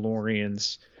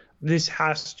Mandalorians, this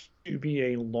has to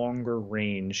be a longer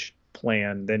range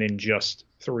plan than in just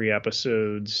 3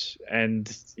 episodes.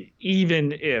 And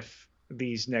even if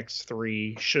these next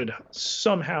three should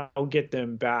somehow get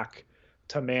them back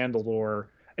to Mandalore,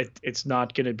 it's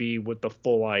not going to be with the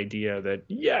full idea that,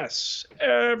 yes,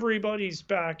 everybody's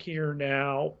back here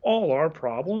now. All our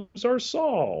problems are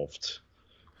solved.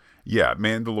 Yeah,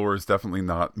 Mandalore is definitely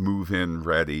not move-in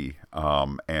ready.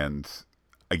 And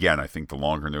again, I think the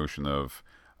longer notion of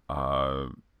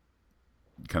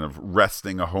kind of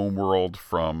wresting a homeworld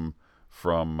from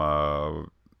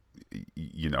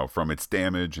its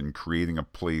damage and creating a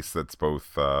place that's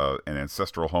both an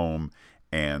ancestral home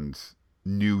and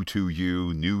new to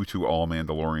you, new to all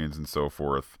Mandalorians and so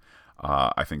forth.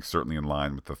 I think certainly in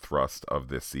line with the thrust of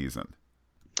this season.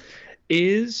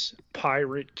 Is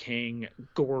Pirate King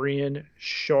Gorian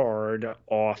Shard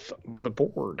off the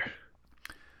board?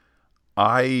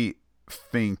 I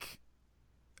think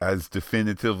as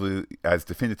definitively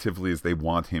as they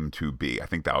want him to be. I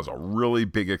think that was a really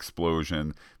big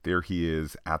explosion. There he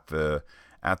is at the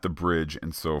bridge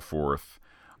and so forth.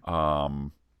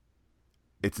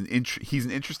 He's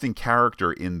an interesting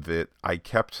character in that I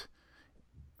kept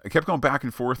going back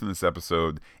and forth in this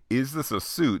episode. Is this a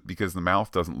suit because the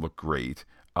mouth doesn't look great,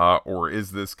 or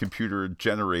is this computer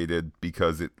generated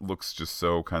because it looks just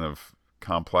so kind of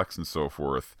complex and so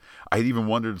forth? I had even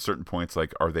wondered at certain points,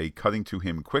 like, are they cutting to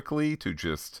him quickly to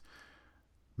just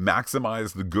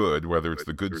maximize the good, whether it's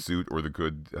the good suit or the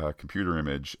good computer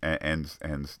image, and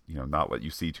not let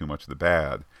you see too much of the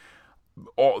bad?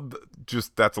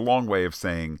 Just that's a long way of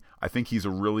saying I think he's a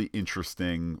really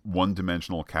interesting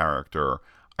one-dimensional character.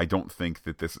 I don't think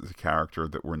that this is a character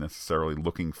that we're necessarily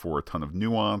looking for a ton of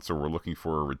nuance, or we're looking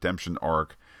for a redemption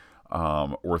arc,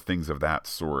 or things of that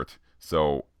sort.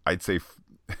 So I'd say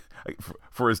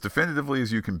for as definitively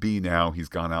as you can be now, he's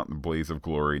gone out in a blaze of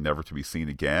glory, never to be seen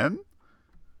again.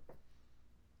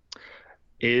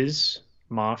 Is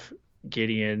Moff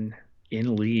Gideon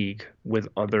in league with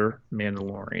other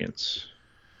Mandalorians?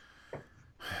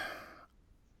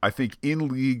 I think in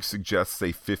league suggests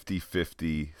a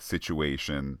 50-50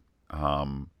 situation.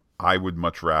 I would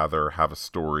much rather have a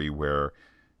story where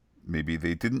maybe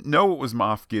they didn't know it was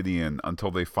Moff Gideon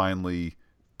until they finally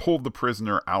pulled the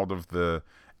prisoner out of the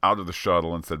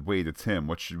shuttle and said, "Wait, it's him.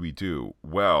 What should we do?"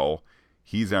 Well,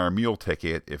 he's our meal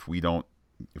ticket. If we don't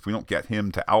get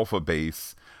him to Alpha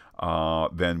Base,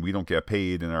 then we don't get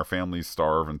paid and our families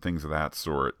starve and things of that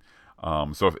sort.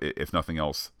 So if nothing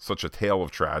else, such a tale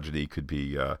of tragedy could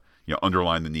be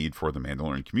underline the need for the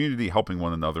Mandalorian community helping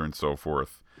one another and so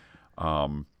forth.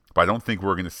 But I don't think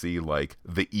we're going to see like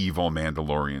the evil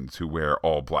Mandalorians who wear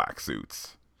all black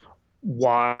suits.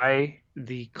 Why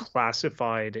the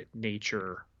classified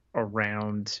nature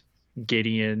around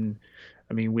Gideon?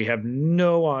 I mean, we have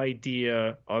no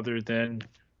idea other than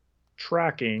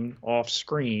tracking off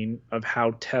screen of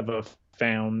how Teva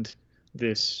found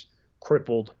this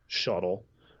crippled shuttle.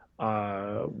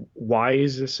 Why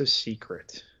is this a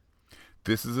secret?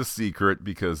 This is a secret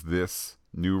because this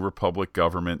New Republic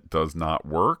government does not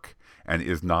work and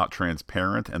is not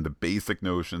transparent, and the basic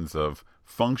notions of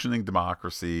functioning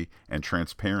democracy and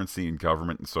transparency in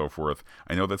government and so forth.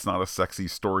 I know that's not a sexy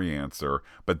story answer,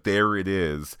 but there it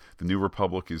is. The New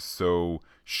Republic is so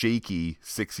shaky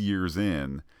 6 years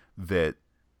in that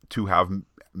to have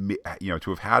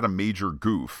had a major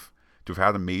goof, to have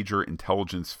had a major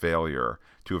intelligence failure,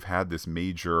 to have had this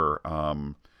major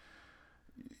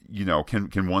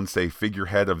can one say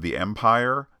figurehead of the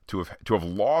empire to have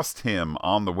lost him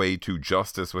on the way to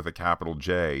justice with a capital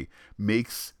J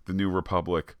makes the New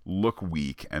Republic look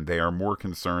weak, and they are more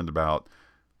concerned about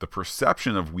the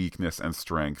perception of weakness and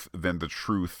strength than the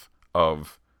truth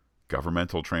of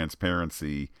governmental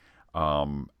transparency,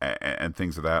 and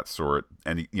things of that sort.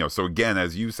 And so again,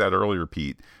 as you said earlier,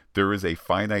 Pete, there is a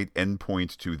finite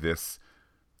endpoint to this,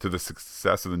 to the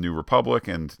success of the New Republic,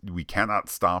 and we cannot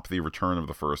stop the return of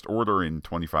the First Order in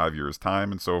 25 years'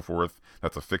 time and so forth.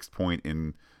 That's a fixed point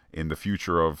in the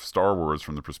future of Star Wars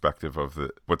from the perspective of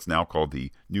what's now called the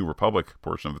New Republic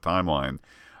portion of the timeline.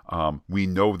 We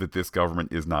know that this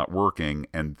government is not working,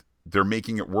 and they're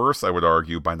making it worse, I would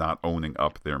argue, by not owning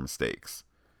up their mistakes.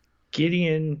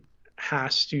 Gideon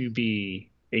has to be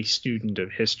a student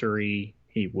of history.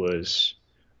 He was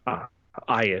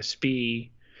ISB.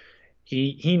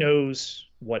 He knows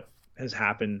what has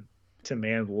happened to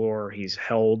Mandalore. He's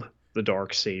held the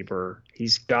Darksaber.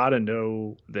 He's got to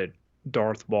know that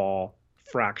Darth Maul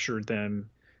fractured them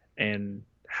and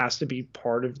has to be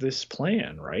part of this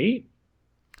plan, right?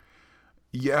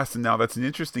 Yes, and now that's an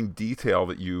interesting detail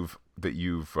that you've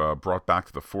brought back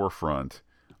to the forefront.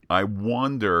 I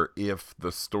wonder if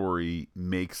the story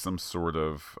makes some sort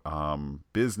of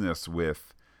business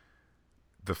with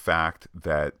the fact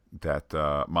that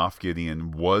Moff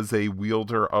Gideon was a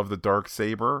wielder of the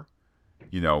Darksaber.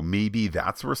 Maybe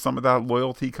that's where some of that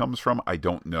loyalty comes from. I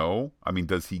don't know. I mean,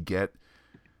 does he get,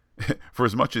 for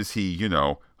as much as he,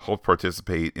 helped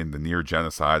participate in the near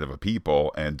genocide of a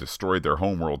people and destroyed their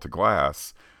homeworld to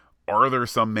glass, are there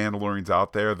some Mandalorians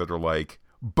out there that are like,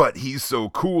 but he's so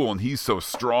cool and he's so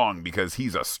strong because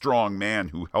he's a strong man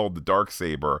who held the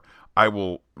Darksaber. I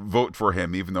will vote for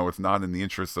him even though it's not in the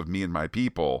interests of me and my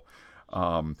people.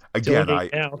 Again,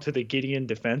 now to the Gideon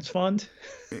Defense Fund.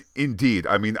 Indeed.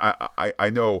 I mean,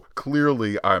 I know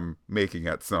clearly I'm making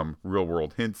at some real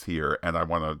world hints here, and I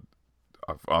want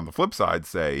to, on the flip side,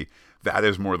 say that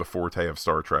is more the forte of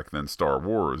Star Trek than Star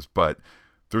Wars. But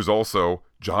there's also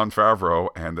Jon Favreau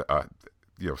and a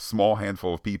small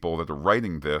handful of people that are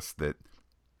writing this that,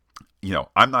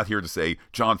 I'm not here to say,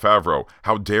 Jon Favreau,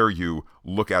 how dare you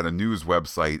look at a news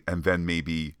website and then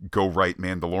maybe go write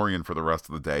Mandalorian for the rest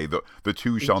of the day. The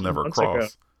two shall never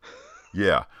cross.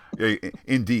 Yeah,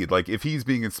 indeed. Like, if he's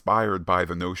being inspired by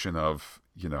the notion of,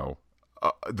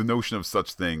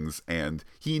 such things, and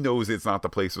he knows it's not the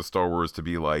place of Star Wars to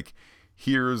be like,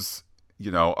 here's,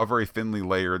 a very thinly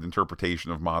layered interpretation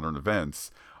of modern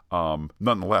events.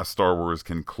 Nonetheless, Star Wars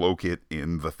can cloak it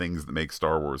in the things that make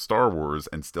Star Wars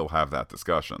and still have that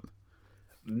discussion.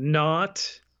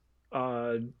 Not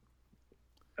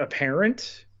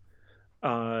apparent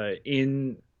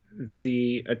in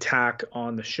the attack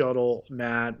on the shuttle,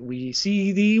 Matt. We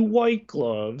see the white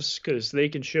gloves because they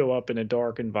can show up in a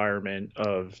dark environment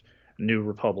of New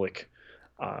Republic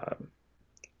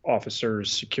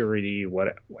officers, security,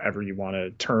 whatever you want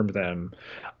to term them,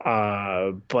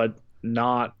 but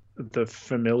not the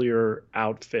familiar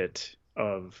outfit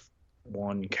of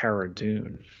one Cara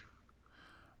Dune.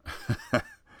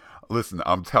 Listen,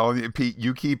 I'm telling you, Pete,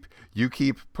 you keep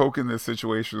poking this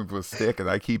situation with a stick, and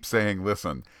I keep saying,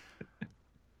 listen,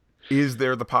 is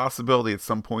there the possibility at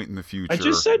some point in the future? I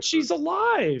just said she's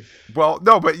alive. Well,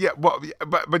 no, but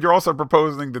you're also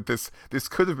proposing that this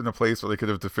could have been a place where they could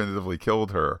have definitively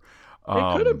killed her.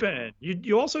 It could have been.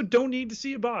 You also don't need to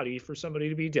see a body for somebody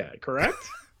to be dead, correct?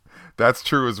 That's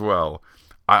true as well.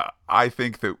 I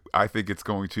think it's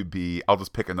going to be, I'll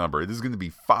just pick a number. It is going to be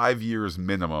 5 years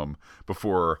minimum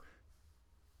before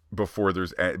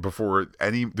there's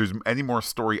any more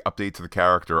story update to the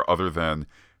character other than,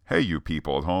 hey, you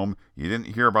people at home, you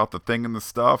didn't hear about the thing and the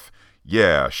stuff?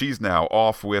 Yeah, she's now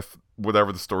off with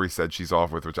whatever the story said she's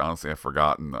off with, which honestly I've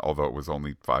forgotten, although it was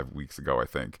only 5 weeks ago, I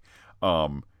think.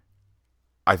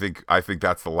 I think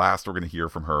that's the last we're going to hear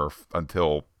from her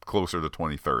until closer to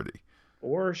 2030.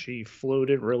 Or she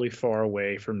floated really far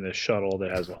away from this shuttle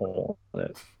that has a hole in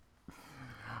it.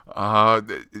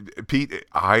 Pete,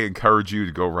 I encourage you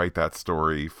to go write that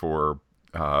story for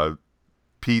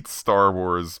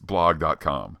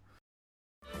Pete'sStarWarsBlog.com.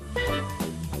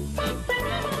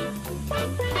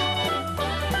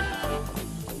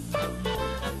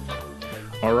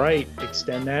 All right,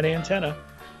 extend that antenna.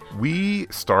 We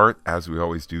start, as we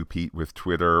always do, Pete, with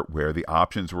Twitter, where the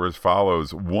options were as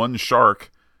follows. One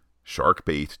shark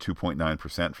bait,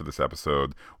 2.9% for this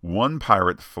episode. One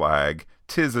pirate flag,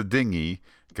 'tis a dinghy,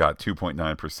 got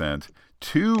 2.9%.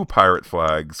 Two pirate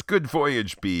flags, good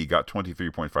voyage B, got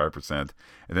 23.5%.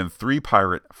 And then three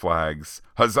pirate flags,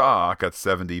 huzzah, got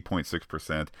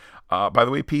 70.6%. By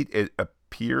the way, Pete,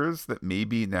 appears that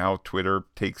maybe now Twitter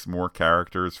takes more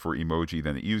characters for emoji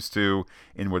than it used to,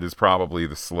 in what is probably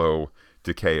the slow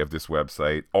decay of this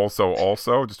website.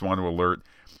 Also, just want to alert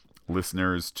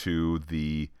listeners to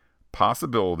the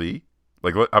possibility,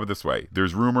 like, how about this way?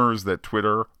 There's rumors that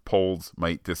Twitter polls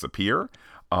might disappear.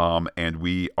 And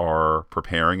we are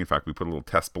preparing. In fact, we put a little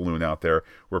test balloon out there.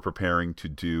 We're preparing to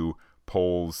do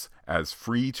polls as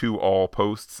free to all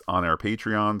posts on our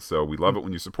Patreon. So we love it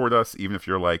when you support us, even if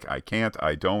you're like, I can't,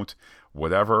 I don't,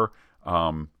 whatever.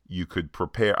 You could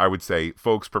prepare. I would say,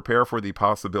 folks, prepare for the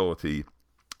possibility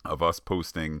of us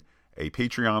posting a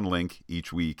Patreon link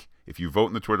each week. If you vote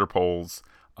in the Twitter polls,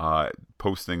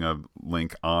 posting a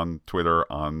link on Twitter,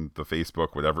 on the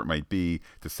Facebook, whatever it might be,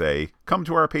 to say, come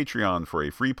to our Patreon for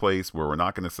a free place where we're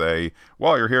not going to say,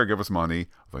 while you're here, give us money,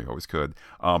 although you always could,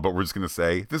 but we're just going to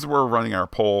say, this is where we're running our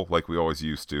poll like we always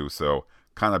used to, so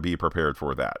kind of be prepared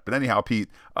for that. But anyhow, Pete,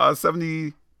 almost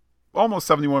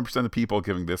 71% of people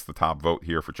giving this the top vote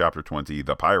here for Chapter 20,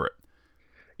 The Pirate.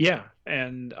 Yeah,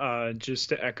 and just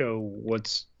to echo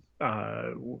what's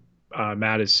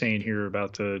Matt is saying here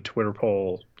about the Twitter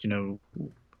poll,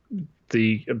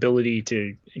 the ability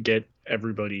to get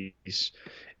everybody's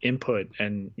input,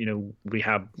 and we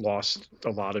have lost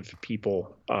a lot of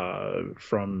people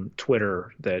from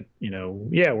Twitter that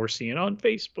we're seeing on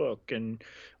Facebook and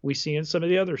we see in some of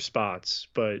the other spots,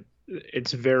 but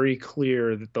it's very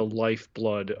clear that the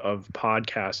lifeblood of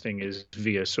podcasting is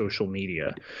via social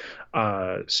media.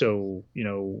 So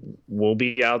we'll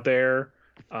be out there,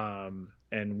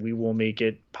 and we will make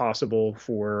it possible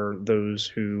for those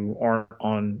who aren't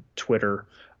on Twitter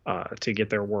to get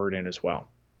their word in as well.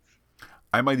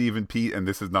 I might even, Pete, and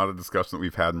this is not a discussion that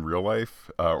we've had in real life,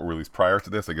 or at least prior to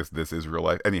this. I guess this is real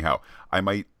life. Anyhow, I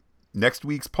might, next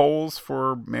week's polls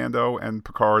for Mando and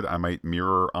Picard, I might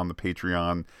mirror on the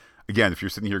Patreon. Again, if you're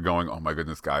sitting here going, oh my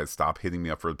goodness, guys, stop hitting me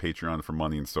up for the Patreon for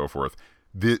money and so forth.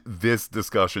 This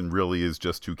discussion really is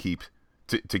just to keep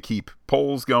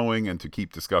polls going and to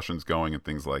keep discussions going and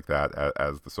things like that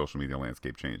as the social media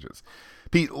landscape changes.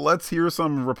 Pete, let's hear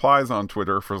some replies on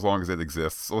Twitter for as long as it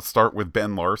exists. Let's start with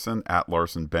Ben Larson, at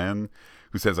LarsonBen,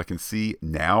 who says, I can see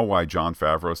now why Jon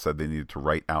Favreau said they needed to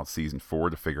write out season 4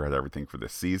 to figure out everything for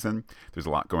this season. There's a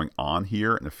lot going on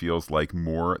here, and it feels like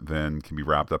more than can be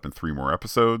wrapped up in 3 more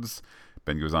episodes.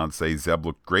 Ben goes on to say, Zeb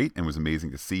looked great and was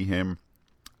amazing to see him.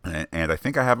 And I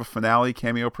think I have a finale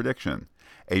cameo prediction.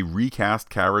 A recast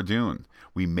Cara Dune.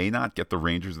 We may not get the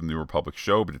Rangers of the New Republic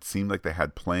show, but it seemed like they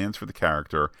had plans for the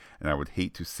character, and I would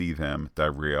hate to see them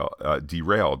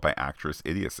derailed by actress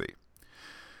idiocy.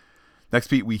 Next,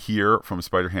 Pete, we hear from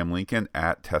Spider-Ham Lincoln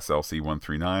at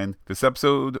TessLC139. This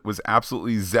episode was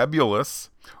absolutely zebulous.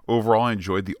 Overall, I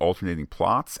enjoyed the alternating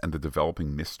plots and the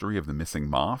developing mystery of the missing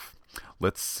Moff.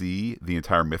 Let's see the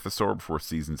entire mythosaur before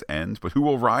season's end, but who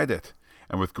will ride it?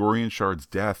 And with Gorian Shard's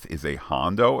death, is a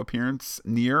Hondo appearance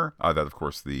near? That, of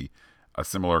course, a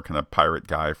similar kind of pirate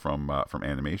guy from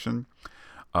animation.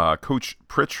 Coach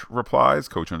Pritch replies,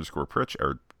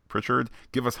 Pritchard,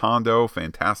 give us Hondo.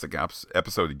 Fantastic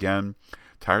episode again.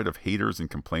 Tired of haters and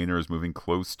complainers, moving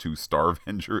closer to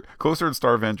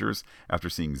Starvengers after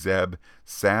seeing Zeb.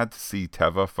 Sad to see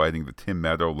Teva fighting the Tim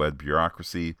Meadow-led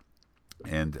bureaucracy.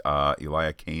 And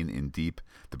Elia Kane in deep.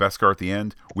 The Beskar at the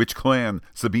end. Which clan?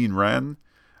 Sabine Wren.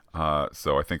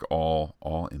 So I think all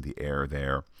in the air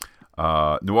there.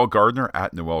 Noel Gardner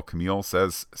at Noel Camille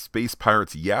says, Space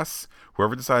Pirates, yes.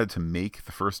 Whoever decided to make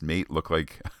the first mate look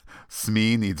like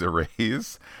Smee needs a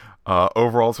raise.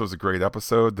 Overall, this was a great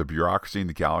episode. The bureaucracy in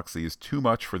the galaxy is too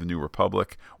much for the New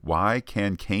Republic. Why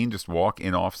can Kane just walk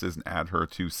in offices and add her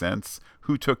 2 cents?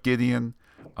 Who took Gideon?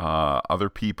 Other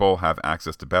people have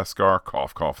access to Beskar.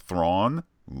 Cough, cough, Thrawn.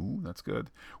 Ooh, that's good.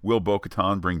 Will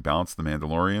Bo-Katan bring balance to the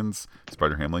Mandalorians?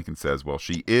 Spider-Ham Lincoln says, well,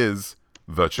 she is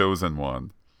the chosen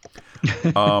one.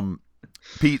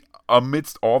 Pete,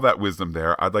 amidst all that wisdom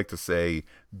there, I'd like to say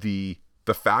the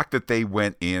fact that they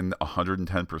went in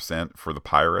 110% for the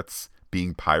pirates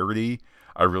being piratey,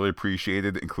 I really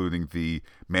appreciated, including the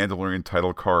Mandalorian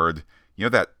title card. You know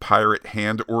that pirate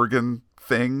hand organ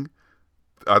thing?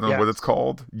 I don't know what it's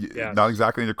called. Yes. Not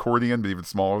exactly an accordion, but even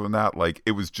smaller than that. Like,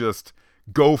 it was just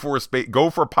go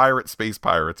for pirate space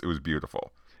pirates. It was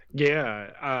beautiful.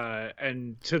 Yeah,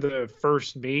 and to the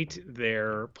first mate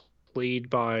there, played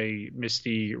by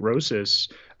Misty Rosas,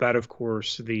 that of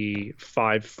course the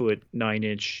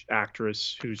 5'9"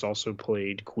 actress who's also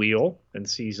played Queel in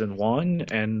season 1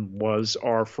 and was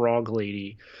our frog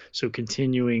lady. So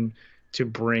continuing to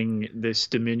bring this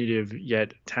diminutive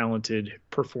yet talented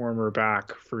performer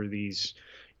back for these,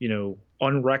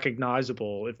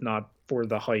 unrecognizable, if not for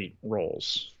the height,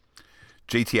 roles.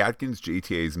 JT Atkins,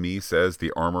 JTA's me, says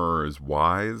the armorer is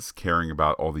wise, caring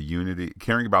about the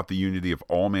unity of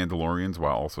all Mandalorians,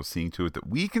 while also seeing to it that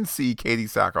we can see Katie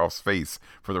Sackhoff's face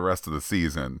for the rest of the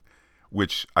season.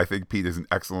 Which I think, Pete, is an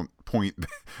excellent point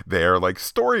there. Like,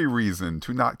 story reason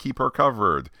to not keep her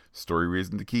covered. Story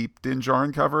reason to keep Din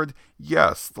Djarin covered?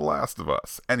 Yes, The Last of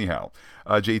Us. Anyhow,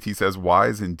 JT says,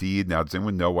 wise indeed. Now, does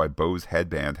anyone know why Bo's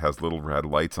headband has little red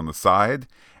lights on the side?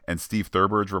 And Steve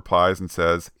Thurberge replies and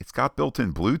says, it's got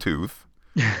built-in Bluetooth.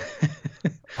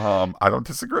 I don't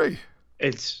disagree.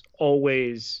 It's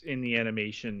always in the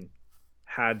animation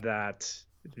had that.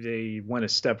 They went a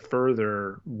step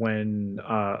further when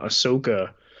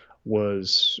Ahsoka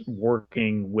was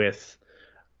working with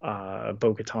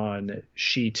Bo-Katan.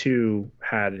 She too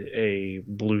had a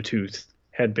Bluetooth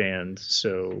headband.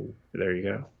 So there you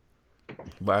go.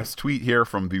 Last tweet here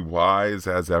from the wise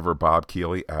as ever Bob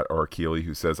Keeley at R. Keeley,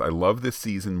 who says, I love this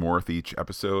season more with each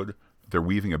episode. They're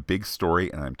weaving a big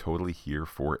story, and I'm totally here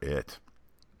for it.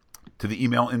 To the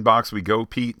email inbox we go,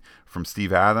 Pete, from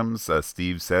Steve Adams.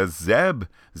 Steve says, Zeb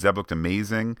looked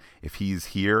amazing. If he's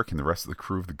here, can the rest of the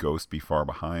crew of The Ghost be far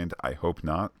behind? I hope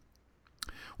not.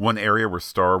 One area where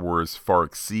Star Wars far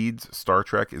exceeds Star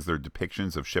Trek is their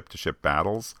depictions of ship-to-ship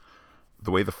battles.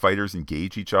 The way the fighters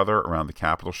engage each other around the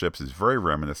capital ships is very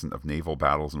reminiscent of naval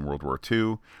battles in World War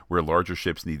II, where larger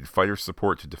ships needed fighter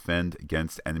support to defend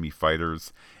against enemy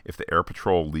fighters. If the air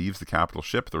patrol leaves the capital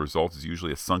ship, the result is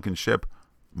usually a sunken ship,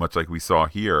 much like we saw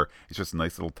here. It's just a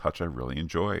nice little touch I really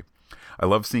enjoy. I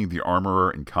love seeing the armorer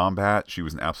in combat. She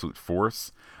was an absolute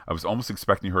force. I was almost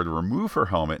expecting her to remove her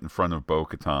helmet in front of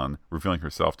Bo-Katan, revealing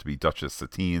herself to be Duchess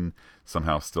Satine,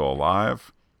 somehow still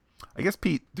alive. I guess,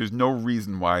 Pete, there's no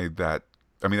reason why that...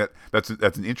 I mean, that's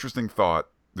an interesting thought.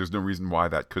 There's no reason why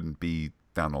that couldn't be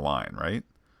down the line, right?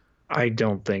 I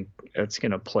don't think it's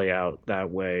going to play out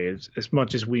that way. As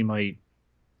much as we might,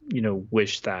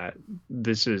 wish that.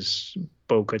 This is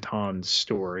Bo-Katan's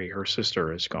story. Her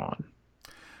sister is gone.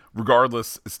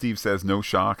 Regardless, Steve says no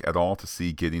shock at all to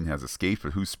see Gideon has escaped,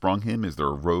 but who sprung him? Is there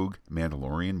a rogue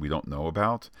Mandalorian we don't know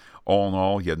about? All in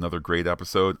all, yet another great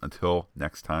episode. Until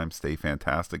next time, stay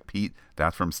fantastic. Pete,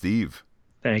 that's from Steve.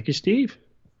 Thank you, Steve.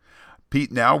 Pete,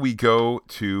 now we go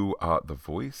to the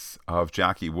voice of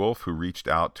Jackie Wolf, who reached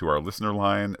out to our listener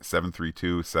line,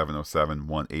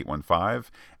 732-707-1815,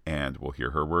 and we'll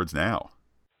hear her words now.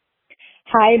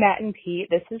 Hi, Matt and Pete.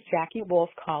 This is Jackie Wolf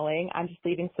calling. I'm just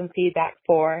leaving some feedback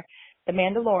for The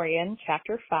Mandalorian,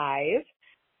 Chapter 5.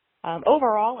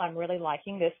 Overall, I'm really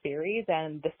liking this series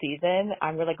and the season.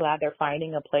 I'm really glad they're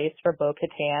finding a place for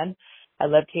Bo-Katan. I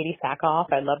love Katie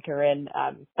Sackhoff. I loved her in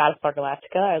Battlestar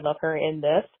Galactica. I love her in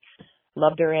this.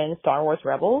 Loved her in Star Wars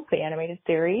Rebels, the animated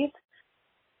series.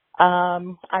 I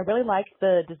really liked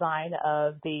the design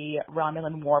of the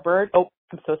Romulan Warbird. Oh,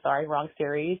 I'm so sorry, wrong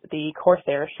series. The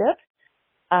Corsair ship.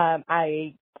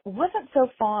 I wasn't so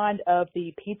fond of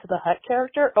the Pizza the Hut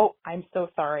character. Oh, I'm so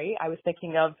sorry. I was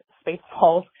thinking of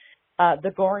Spaceballs,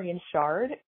 the Gorian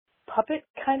Shard puppet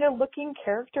kind of looking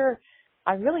character.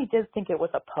 I really did think it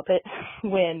was a puppet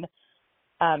when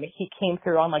he came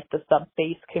through on like the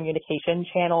subspace communication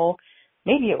channel.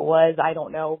 Maybe it was, I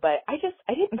don't know, but I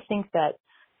didn't think that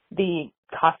the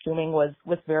costuming was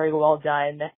very well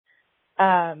done.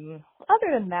 Other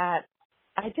than that,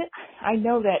 I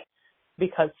know that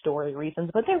because story reasons,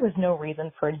 but there was no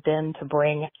reason for Din to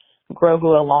bring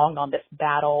Grogu along on this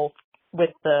battle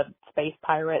with the space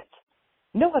pirates.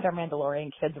 No other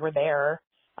Mandalorian kids were there.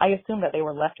 I assume that they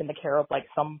were left in the care of like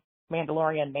some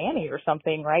Mandalorian nanny or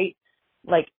something, right?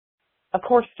 Like, of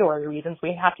course, story reasons.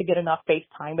 We have to get enough face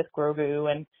time with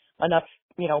Grogu and enough,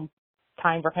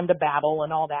 time for him to babble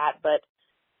and all that. But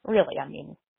really, I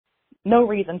mean, no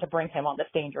reason to bring him on this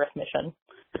dangerous mission.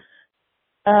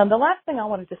 The last thing I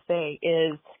wanted to say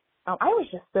is I was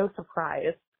just so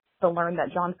surprised to learn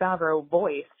that Jon Favreau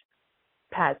voiced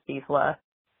Paz Vizsla.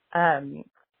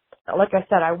 Like I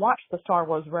said, I watched the Star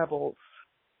Wars Rebels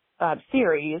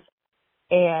series,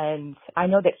 and I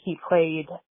know that he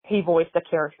voiced a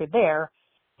character there,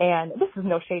 and this is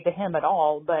no shade to him at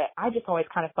all, but I just always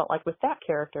kind of felt like with that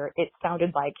character, it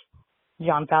sounded like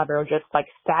Jon Favreau just like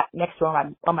sat next to him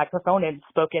on a microphone and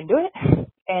spoke into it.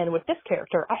 And with this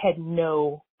character, I had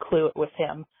no clue it was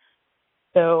him.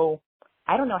 So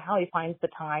I don't know how he finds the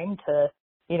time to,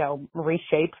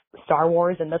 reshape Star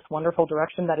Wars in this wonderful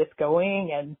direction that it's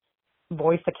going and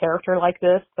voice a character like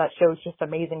this that shows just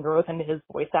amazing growth in his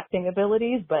voice acting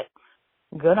abilities, but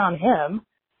good on him.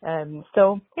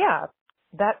 So yeah,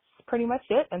 that's pretty much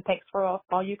it. And thanks for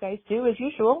all you guys do as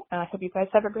usual. And I hope you guys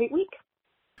have a great week.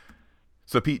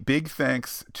 So Pete, big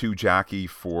thanks to Jackie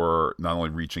for not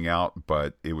only reaching out,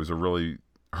 but it was a really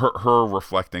her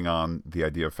reflecting on the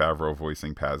idea of Favreau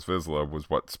voicing Paz Vizsla was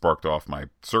what sparked off my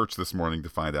search this morning to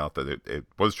find out that it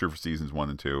was true for seasons 1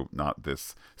 and 2, not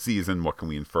this season. What can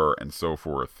we infer, and so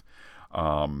forth.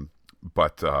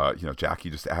 But Jackie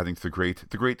just adding to the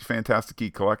great Fantastic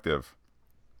Geek collective.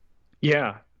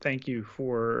 Yeah, thank you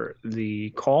for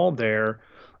the call there.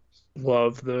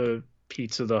 Love the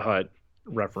Pizza the Hut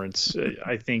reference.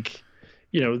 I think,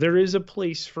 there is a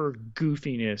place for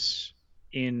goofiness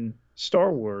in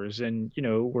Star Wars, and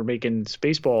we're making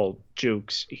Spaceball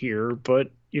jokes here,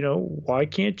 but why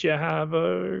can't you have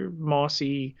a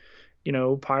mossy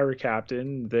pirate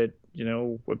captain that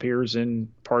appears in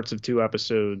parts of 2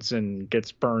 episodes and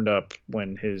gets burned up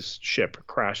when his ship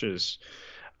crashes,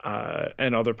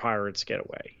 and other pirates get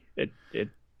away? It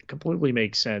completely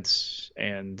makes sense,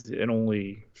 and it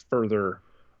only further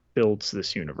builds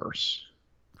this universe.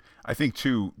 I think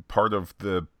too, part of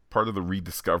the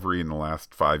rediscovery in the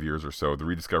last 5 years or so, the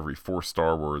rediscovery for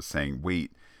Star Wars, saying,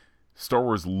 wait, Star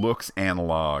Wars looks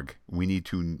analog. We need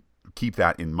to keep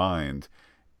that in mind.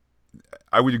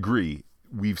 I would agree.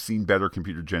 We've seen better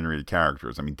computer-generated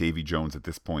characters. I mean, Davy Jones at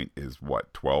this point is,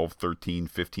 12, 13,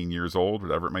 15 years old,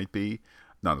 whatever it might be.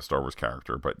 Not a Star Wars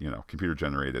character, but,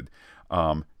 computer-generated.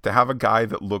 To have a guy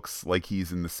that looks like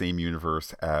he's in the same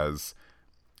universe as,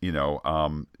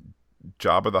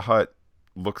 Jabba the Hutt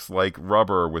looks like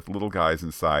rubber with little guys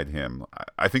inside him.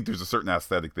 I think there's a certain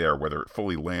aesthetic there. Whether it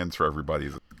fully lands for everybody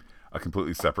is a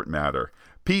completely separate matter.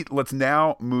 Pete, let's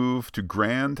now move to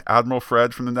Grand Admiral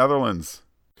Fred from the Netherlands.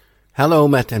 Hello,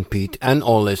 Matt and Pete, and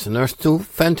all listeners to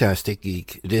Fantastic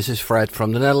Geek. This is Fred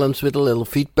from the Netherlands with a little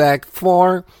feedback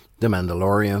for The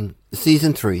Mandalorian,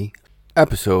 Season 3,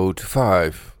 Episode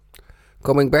 5.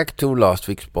 Coming back to last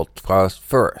week's podcast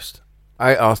first,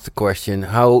 I asked the question,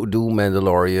 how do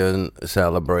Mandalorian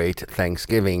celebrate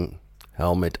Thanksgiving?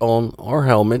 Helmet on or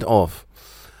helmet off?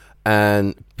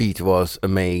 And Pete was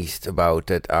amazed about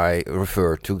that I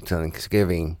referred to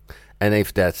Thanksgiving, and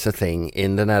if that's a thing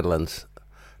in the Netherlands.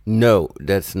 No,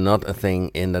 that's not a thing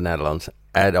in the Netherlands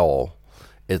at all.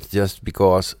 It's just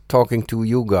because talking to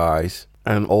you guys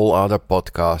and all other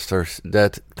podcasters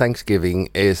that Thanksgiving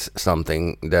is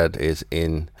something that is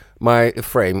in my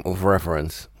frame of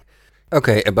reference.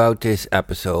 Okay, about this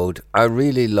episode, I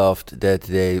really loved that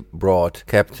they brought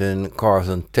Captain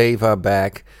Carson Teva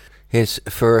back. His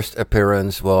first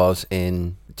appearance was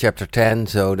in chapter 10,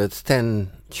 so that's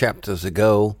 10 chapters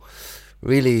ago.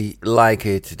 Really like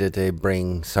it that they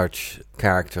bring such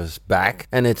characters back,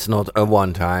 and it's not a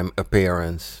one-time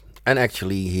appearance. And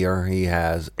actually here he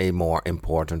has a more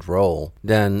important role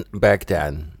than back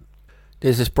then.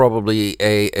 This is probably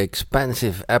a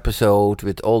expensive episode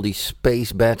with all these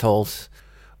space battles,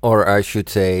 or I should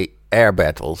say air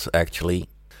battles actually.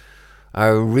 I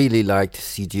really liked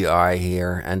CGI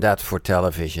here, and that's for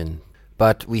television.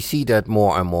 But we see that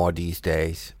more and more these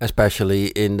days, especially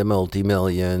in the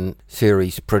multi-million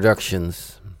series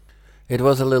productions. It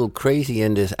was a little crazy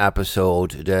in this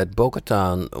episode that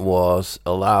Bo-Katan was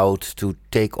allowed to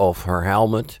take off her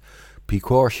helmet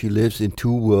because she lives in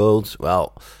 2 worlds.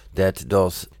 Well, that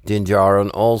does Din Djarin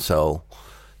also.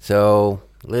 So,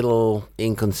 little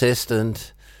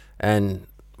inconsistent, and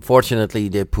fortunately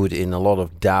they put in a lot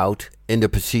of doubt in the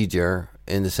procedure,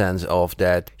 in the sense of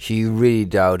that she really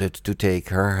doubted to take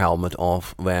her helmet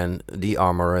off when the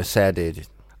armorer said it.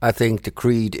 I think the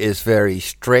creed is very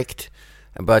strict,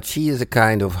 but she is a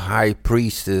kind of high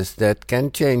priestess that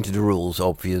can change the rules,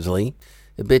 obviously.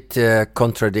 A bit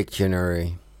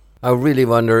contradictory. I really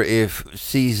wonder if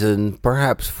season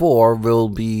perhaps 4 will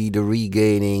be the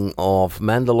regaining of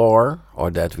Mandalore, or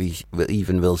that we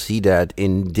will see that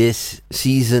in this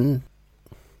season.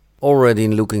 Already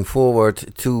looking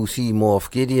forward to see Moff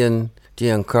Gideon,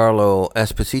 Giancarlo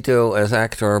Esposito as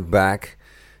actor back.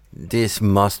 This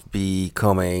must be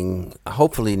coming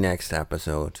hopefully next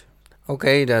episode.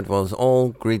 Okay, that was all.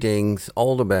 Greetings,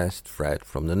 all the best, Fred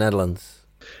from the Netherlands.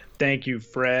 Thank you,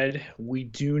 Fred. We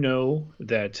do know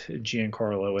that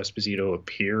Giancarlo Esposito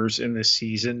appears in this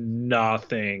season.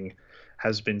 Nothing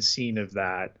has been seen of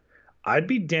that. I'd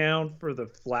be down for the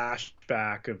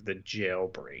flashback of the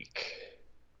jailbreak.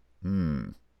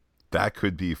 That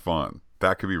could be fun.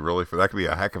 That could be really fun. That could be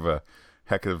a heck of a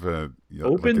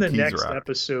open like the next act.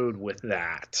 episode with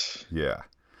that. Yeah.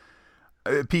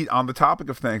 Pete, on the topic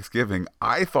of Thanksgiving,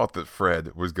 I thought that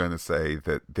Fred was going to say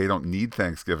that they don't need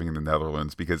Thanksgiving in the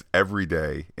Netherlands because every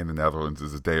day in the Netherlands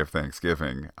is a day of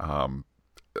Thanksgiving. I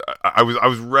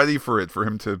was ready for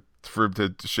him to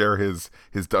share his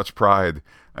Dutch pride.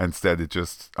 Instead, it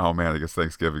just, oh man, I guess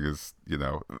Thanksgiving is,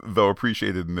 though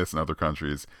appreciated in this and other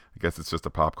countries, I guess it's just a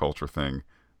pop culture thing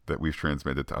that we've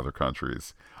transmitted to other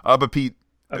countries. But Pete,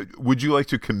 Would you like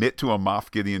to commit to a Moff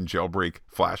Gideon jailbreak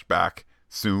flashback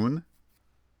soon?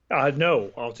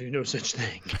 No, I'll do no such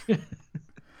thing.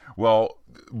 Well,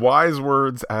 wise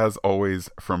words as always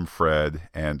from Fred,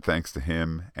 and thanks to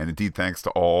him, and indeed thanks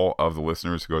to all of the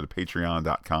listeners who go to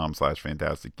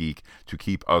patreon.com/fantasticgeek to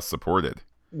keep us supported.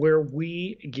 Where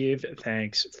we give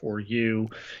thanks for you.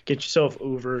 Get yourself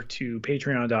over to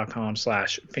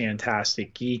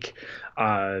patreon.com/fantasticgeek.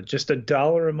 Just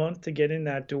 $1 a month to get in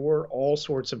that door. All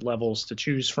sorts of levels to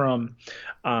choose from.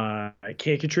 I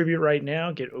can't contribute right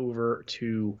now. Get over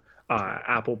to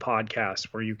Apple Podcasts,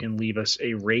 where you can leave us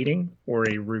a rating or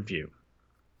a review.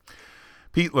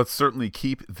 Pete, let's certainly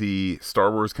keep the Star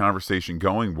Wars conversation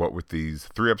going. What with these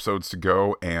 3 episodes to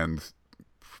go, and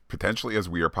potentially as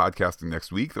we are podcasting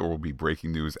next week, there will be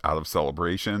breaking news out of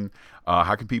Celebration.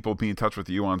 How can people be in touch with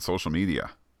you on social media?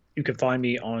 You can find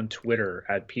me on Twitter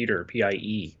at Peter,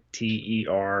 PIETERJ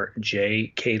Ketelaar,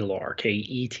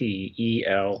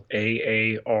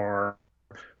 KETELAAR.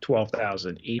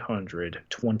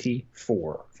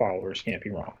 12,824 followers. Can't be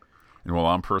wrong. And while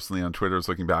I'm personally on Twitter as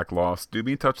Looking Back Lost, do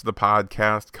be in touch with the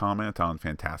podcast. Comment on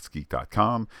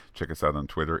fantasticgeek.com. Check us out on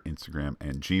Twitter, Instagram,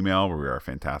 and Gmail, where we are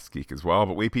Fantastic Geek as well.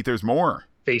 But wait, Pete, there's more.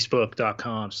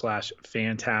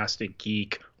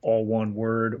 Facebook.com/fantasticgeek, all one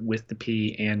word with the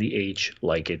P and the H,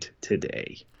 like it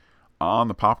today. On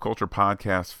the Pop Culture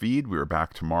Podcast feed, we are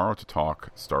back tomorrow to talk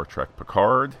Star Trek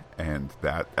Picard and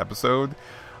that episode.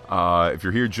 If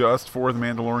you're here just for The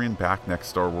Mandalorian, back next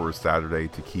Star Wars Saturday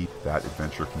to keep that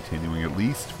adventure continuing at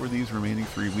least for these remaining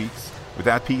 3 weeks. With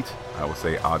that, Pete, I will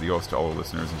say adios to all the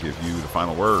listeners and give you the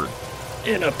final word.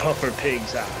 In a puffer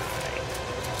pig's eye.